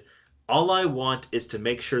bad it is, all I want is to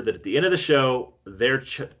make sure that at the end of the show, they're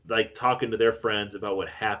like talking to their friends about what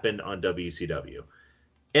happened on WCW.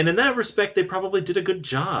 And in that respect, they probably did a good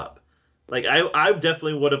job. Like, I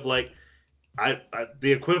definitely would have like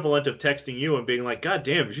the equivalent of texting you and being like, God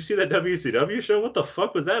damn, did you see that WCW show? What the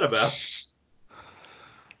fuck was that about?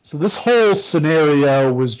 So this whole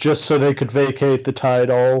scenario was just so they could vacate the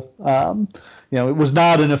title. It was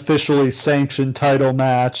not an officially sanctioned title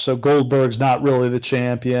match, so Goldberg's not really the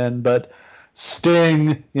champion, but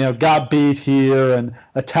Sting, got beat here and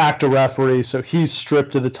attacked a referee, so he's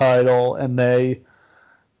stripped of the title, and they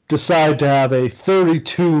decide to have a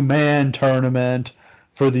 32-man tournament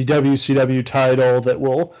for the WCW title that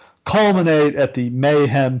will culminate at the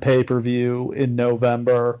Mayhem pay-per-view in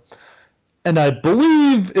November. And I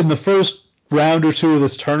believe in the first round or two of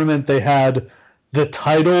this tournament, they had the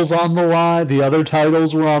titles on the line. The other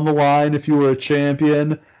titles were on the line if you were a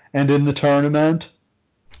champion and in the tournament.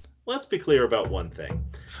 Let's be clear about one thing.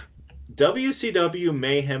 WCW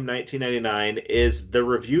Mayhem 1999 is the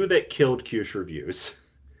review that killed Cush Reviews.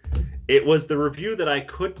 It was the review that I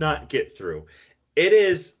could not get through. It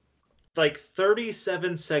is like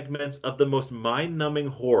 37 segments of the most mind-numbing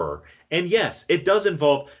horror. And yes, it does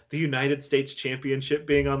involve the United States Championship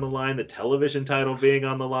being on the line, the television title being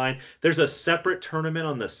on the line. There's a separate tournament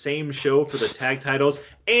on the same show for the tag titles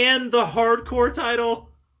and the hardcore title.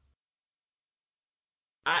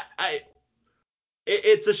 I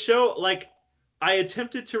it's a show like I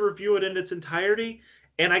attempted to review it in its entirety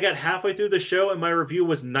and I got halfway through the show and my review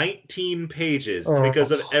was 19 pages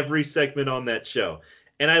because of Oh. every segment on that show.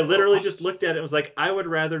 And I literally just looked at it and was like, I would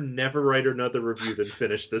rather never write another review than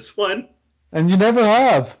finish this one. And you never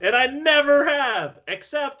have. And I never have,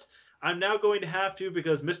 except I'm now going to have to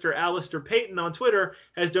because Mr. Alistair Payton on Twitter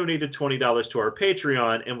has donated $20 to our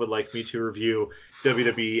Patreon and would like me to review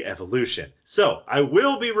WWE Evolution. So I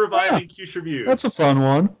will be Yeah, reviving Cush that's Reviews. a fun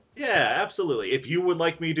one. Yeah, absolutely. If you would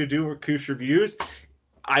like me to do Kush reviews,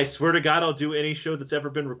 I swear to God, I'll do any show that's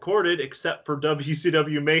ever been recorded except for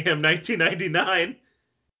WCW Mayhem 1999.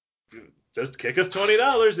 Just kick us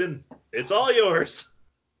 $20 and it's all yours.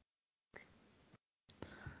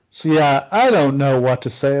 So yeah, I don't know what to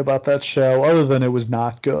say about that show other than it was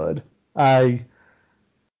not good. I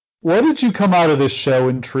What did you come out of this show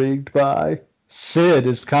intrigued by? Sid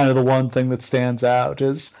is kind of the one thing that stands out.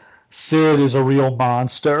 Is Sid is a real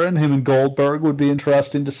monster, and him and Goldberg would be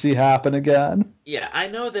interesting to see happen again. Yeah, I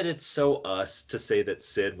know that it's so us to say that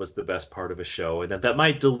Sid was the best part of a show, and that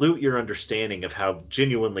might dilute your understanding of how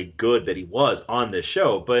genuinely good that he was on this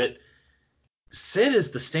show, but Sid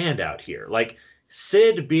is the standout here. Like,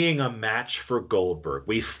 Sid being a match for Goldberg.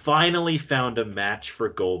 We finally found a match for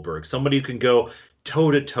Goldberg, somebody who can go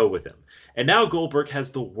toe to toe with him. And now Goldberg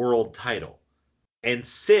has the world title, and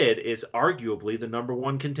Sid is arguably the number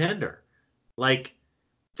one contender. Like,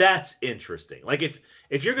 that's interesting. Like if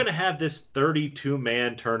you're gonna have this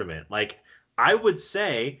 32-man tournament, like I would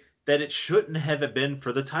say that it shouldn't have been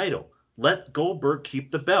for the title. Let Goldberg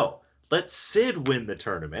keep the belt. Let Sid win the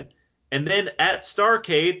tournament, and then at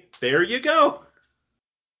Starcade, there you go.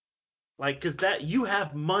 Like because that you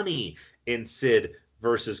have money in Sid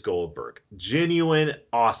versus Goldberg, genuine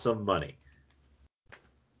awesome money.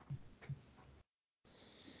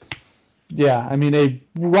 Yeah, I mean a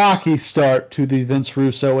rocky start to the Vince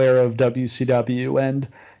Russo era of WCW, and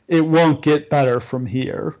it won't get better from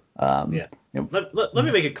here. Yeah. You know, Let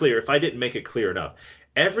me make it clear if I didn't make it clear enough.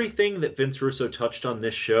 Everything that Vince Russo touched on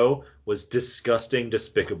this show was disgusting,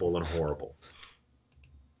 despicable, and horrible.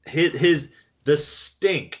 His the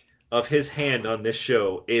stink of his hand on this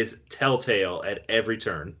show is telltale at every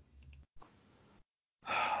turn.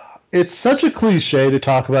 it's such a cliche to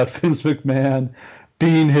talk about Vince McMahon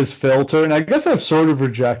being his filter, and I guess I've sort of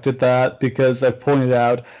rejected that because I've pointed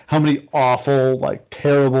out how many awful, like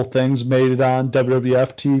terrible things made it on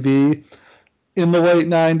WWF TV in the late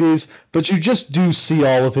 90s, but you just do see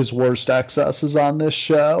all of his worst excesses on this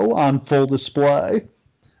show on full display.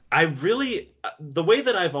 I really the way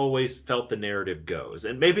that I've always felt the narrative goes,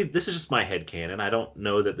 and maybe this is just my headcanon, I don't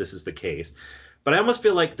know that this is the case, but I almost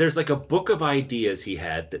feel like there's like a book of ideas he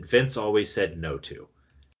had that Vince always said no to.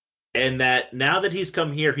 And that now that he's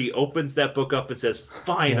come here, he opens that book up and says, Yeah,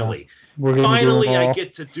 finally, we're gonna do them finally, I all.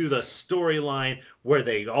 get to do the storyline where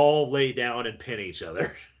they all lay down and pin each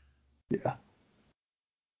other. Yeah,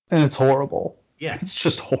 and it's horrible. Yeah, It's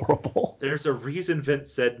just horrible. there's a reason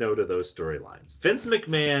Vince said no to those storylines. Vince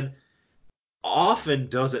McMahon often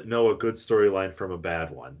doesn't know a good storyline from a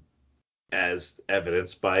bad one, as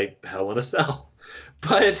evidenced by Hell in a Cell.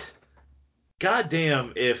 But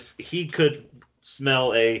goddamn, if he could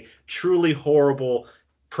smell a truly horrible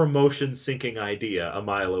promotion sinking idea a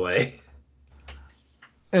mile away.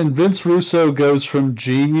 And Vince Russo goes from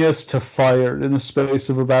genius to fired in a space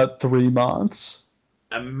of about 3 months.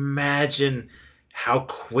 Imagine how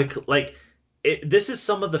quick, like, this is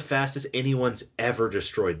some of the fastest anyone's ever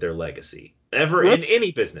destroyed their legacy, ever in What's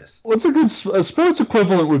any business. what's a sports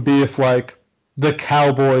equivalent would be if like the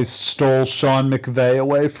Cowboys stole Sean McVay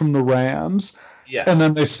away from the Rams, Yeah. and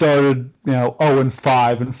then they started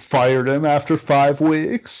 0-5 and fired him after 5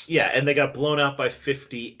 weeks. Yeah, and they got blown out by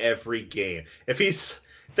 50 every game. If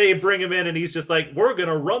they bring him in and he's just like, we're going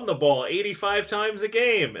to run the ball 85 times a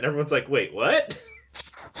game. And everyone's like, wait, what?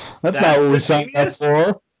 That's not That's what the we signed up genius?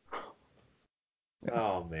 for.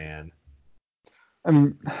 Oh, man. I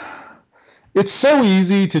mean, it's so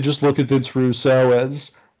easy to just look at Vince Russo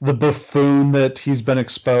as the buffoon that he's been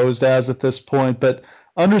exposed as at this point, but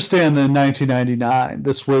understand that in 1999,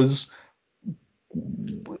 this was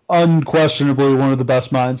unquestionably one of the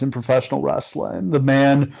best minds in professional wrestling. The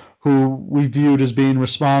man who we viewed as being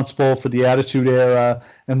responsible for the Attitude Era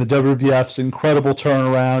and the WWF's incredible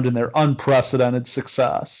turnaround and their unprecedented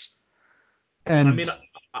success. I mean, And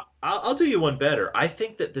I'll do you one better. I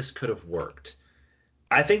think that this could have worked.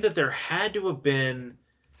 I think that there had to have been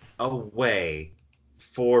a way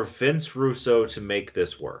for Vince Russo to make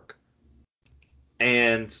this work.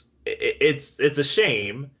 And it's a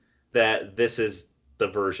shame that this is the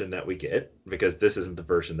version that we get because this isn't the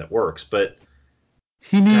version that works. But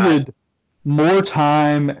he God, needed more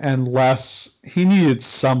time and less. He needed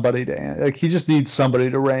somebody to like. He just needs somebody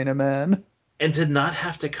to rein him in. and to not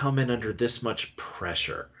have to come in under this much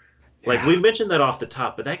pressure. Like we Yeah. mentioned that off the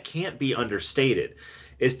top, but that can't be understated.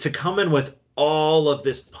 Is to come in with all of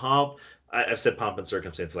this pomp. I've said pomp and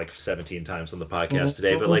circumstance like 17 times on the podcast Boom,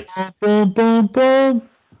 today, but boom, like boom, boom, boom.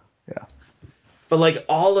 Yeah.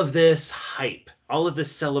 all of this hype, all of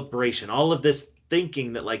this celebration, all of this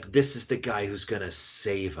thinking that like this is the guy who's gonna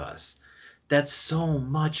save us. That's so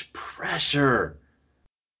much pressure.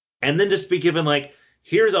 And then just be given like,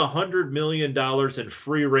 here's $100 million in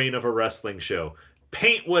free reign of a wrestling show.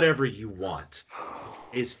 Paint whatever you want.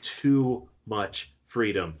 Is too much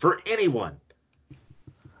freedom for anyone.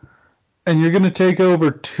 And you're going to take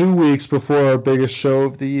over 2 weeks before our biggest show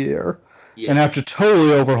of the year and have to Yes.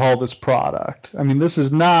 totally overhaul this product. I mean, this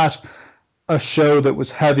is not a show that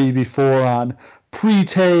was heavy before on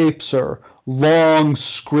pre-tapes or long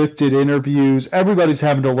scripted interviews. Everybody's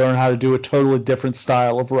having to learn how to do a totally different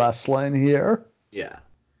style of wrestling here. Yeah.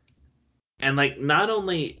 And like not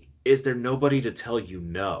only is there nobody to tell you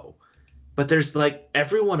no, but there's like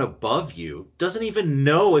everyone above you doesn't even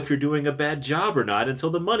know if you're doing a bad job or not until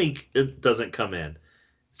the money doesn't come in.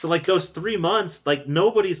 So like those 3 months, like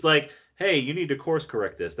nobody's like, hey, you need to course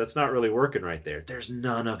correct this. That's not really working right there. There's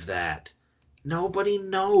none of that. Nobody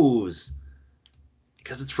knows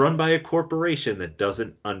because it's run by a corporation that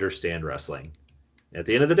doesn't understand wrestling. At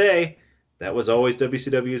the end of the day, that was always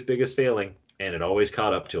WCW's biggest failing, and it always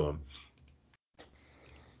caught up to them.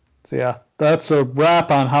 So yeah, that's a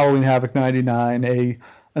wrap on Halloween Havoc 99,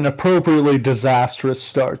 an appropriately disastrous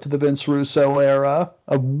start to the Vince Russo era.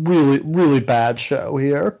 A really, really bad show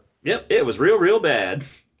here. Yep, it was real, real bad.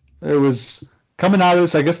 There was coming out of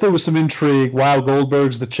this, I guess there was some intrigue. Wow,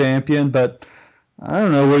 Goldberg's the champion, but I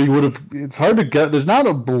don't know where you would have. It's hard to go. There's not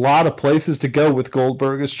a lot of places to go with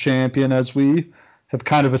Goldberg as champion, as we have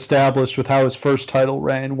kind of established with how his first title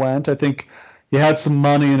reign went. I think you had some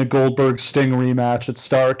money in a Goldberg Sting rematch at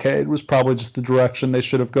Starrcade was probably just the direction they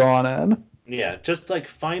should have gone in. Yeah, just like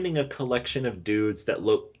finding a collection of dudes that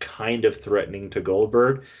look kind of threatening to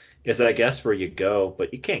Goldberg is, I guess, where you go,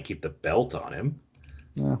 but you can't keep the belt on him.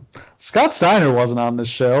 Yeah. Scott Steiner wasn't on this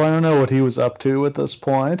show. I don't know what he was up to at this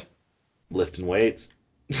point. Lifting weights.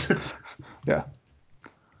 Yeah.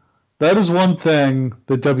 That is one thing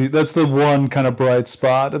that's the one kind of bright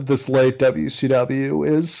spot of this late WCW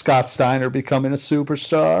is Scott Steiner becoming a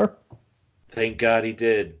superstar. Thank God he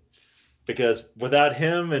did. Because without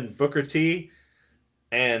him and Booker T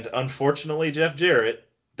and unfortunately Jeff Jarrett,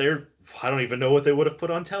 they're I don't even know what they would have put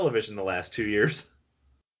on television the last 2 years.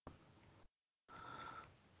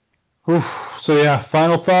 Oof. So yeah,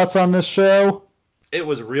 final thoughts on this show? It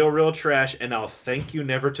was real trash, and I'll thank you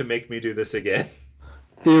never to make me do this again.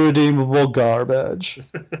 Irredeemable garbage.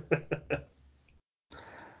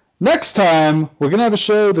 Next time, we're going to have a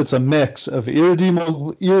show that's a mix of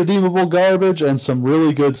irredeemable garbage and some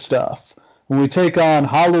really good stuff. When we take on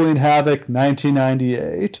Halloween Havoc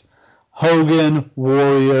 1998, Hogan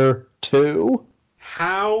Warrior 2.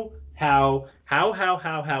 How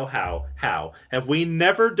have we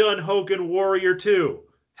never done Hogan Warrior 2?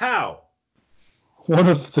 How? One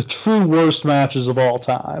of the true worst matches of all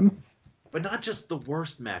time. But not just the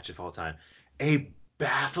worst match of all time. A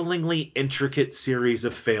bafflingly intricate series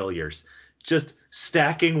of failures. Just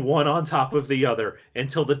stacking one on top of the other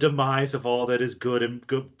until the demise of all that is good and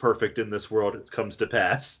perfect in this world comes to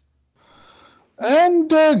pass.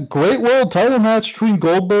 And a great world title match between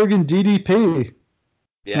Goldberg and DDP.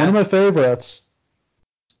 Yeah. One of my favorites.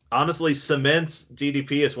 Honestly, cements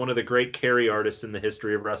DDP as one of the great carry artists in the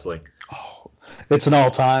history of wrestling. Oh, it's an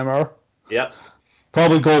all-timer. Yep.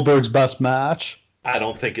 Probably Goldberg's best match. I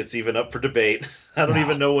don't think it's even up for debate. I don't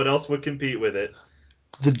even know what else would compete with it.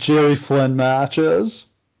 The Jerry Flynn matches.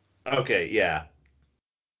 Okay, yeah.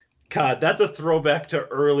 God, that's a throwback to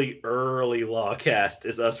early Lawcast,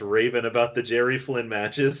 is us raving about the Jerry Flynn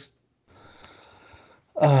matches.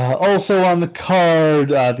 Also on the card,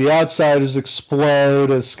 the Outsiders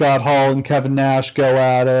explode as Scott Hall and Kevin Nash go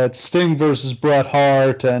at it. Sting versus Bret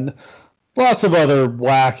Hart, and lots of other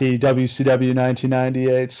wacky WCW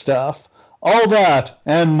 1998 stuff. All that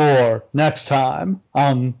and more next time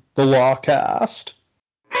on the Lawcast.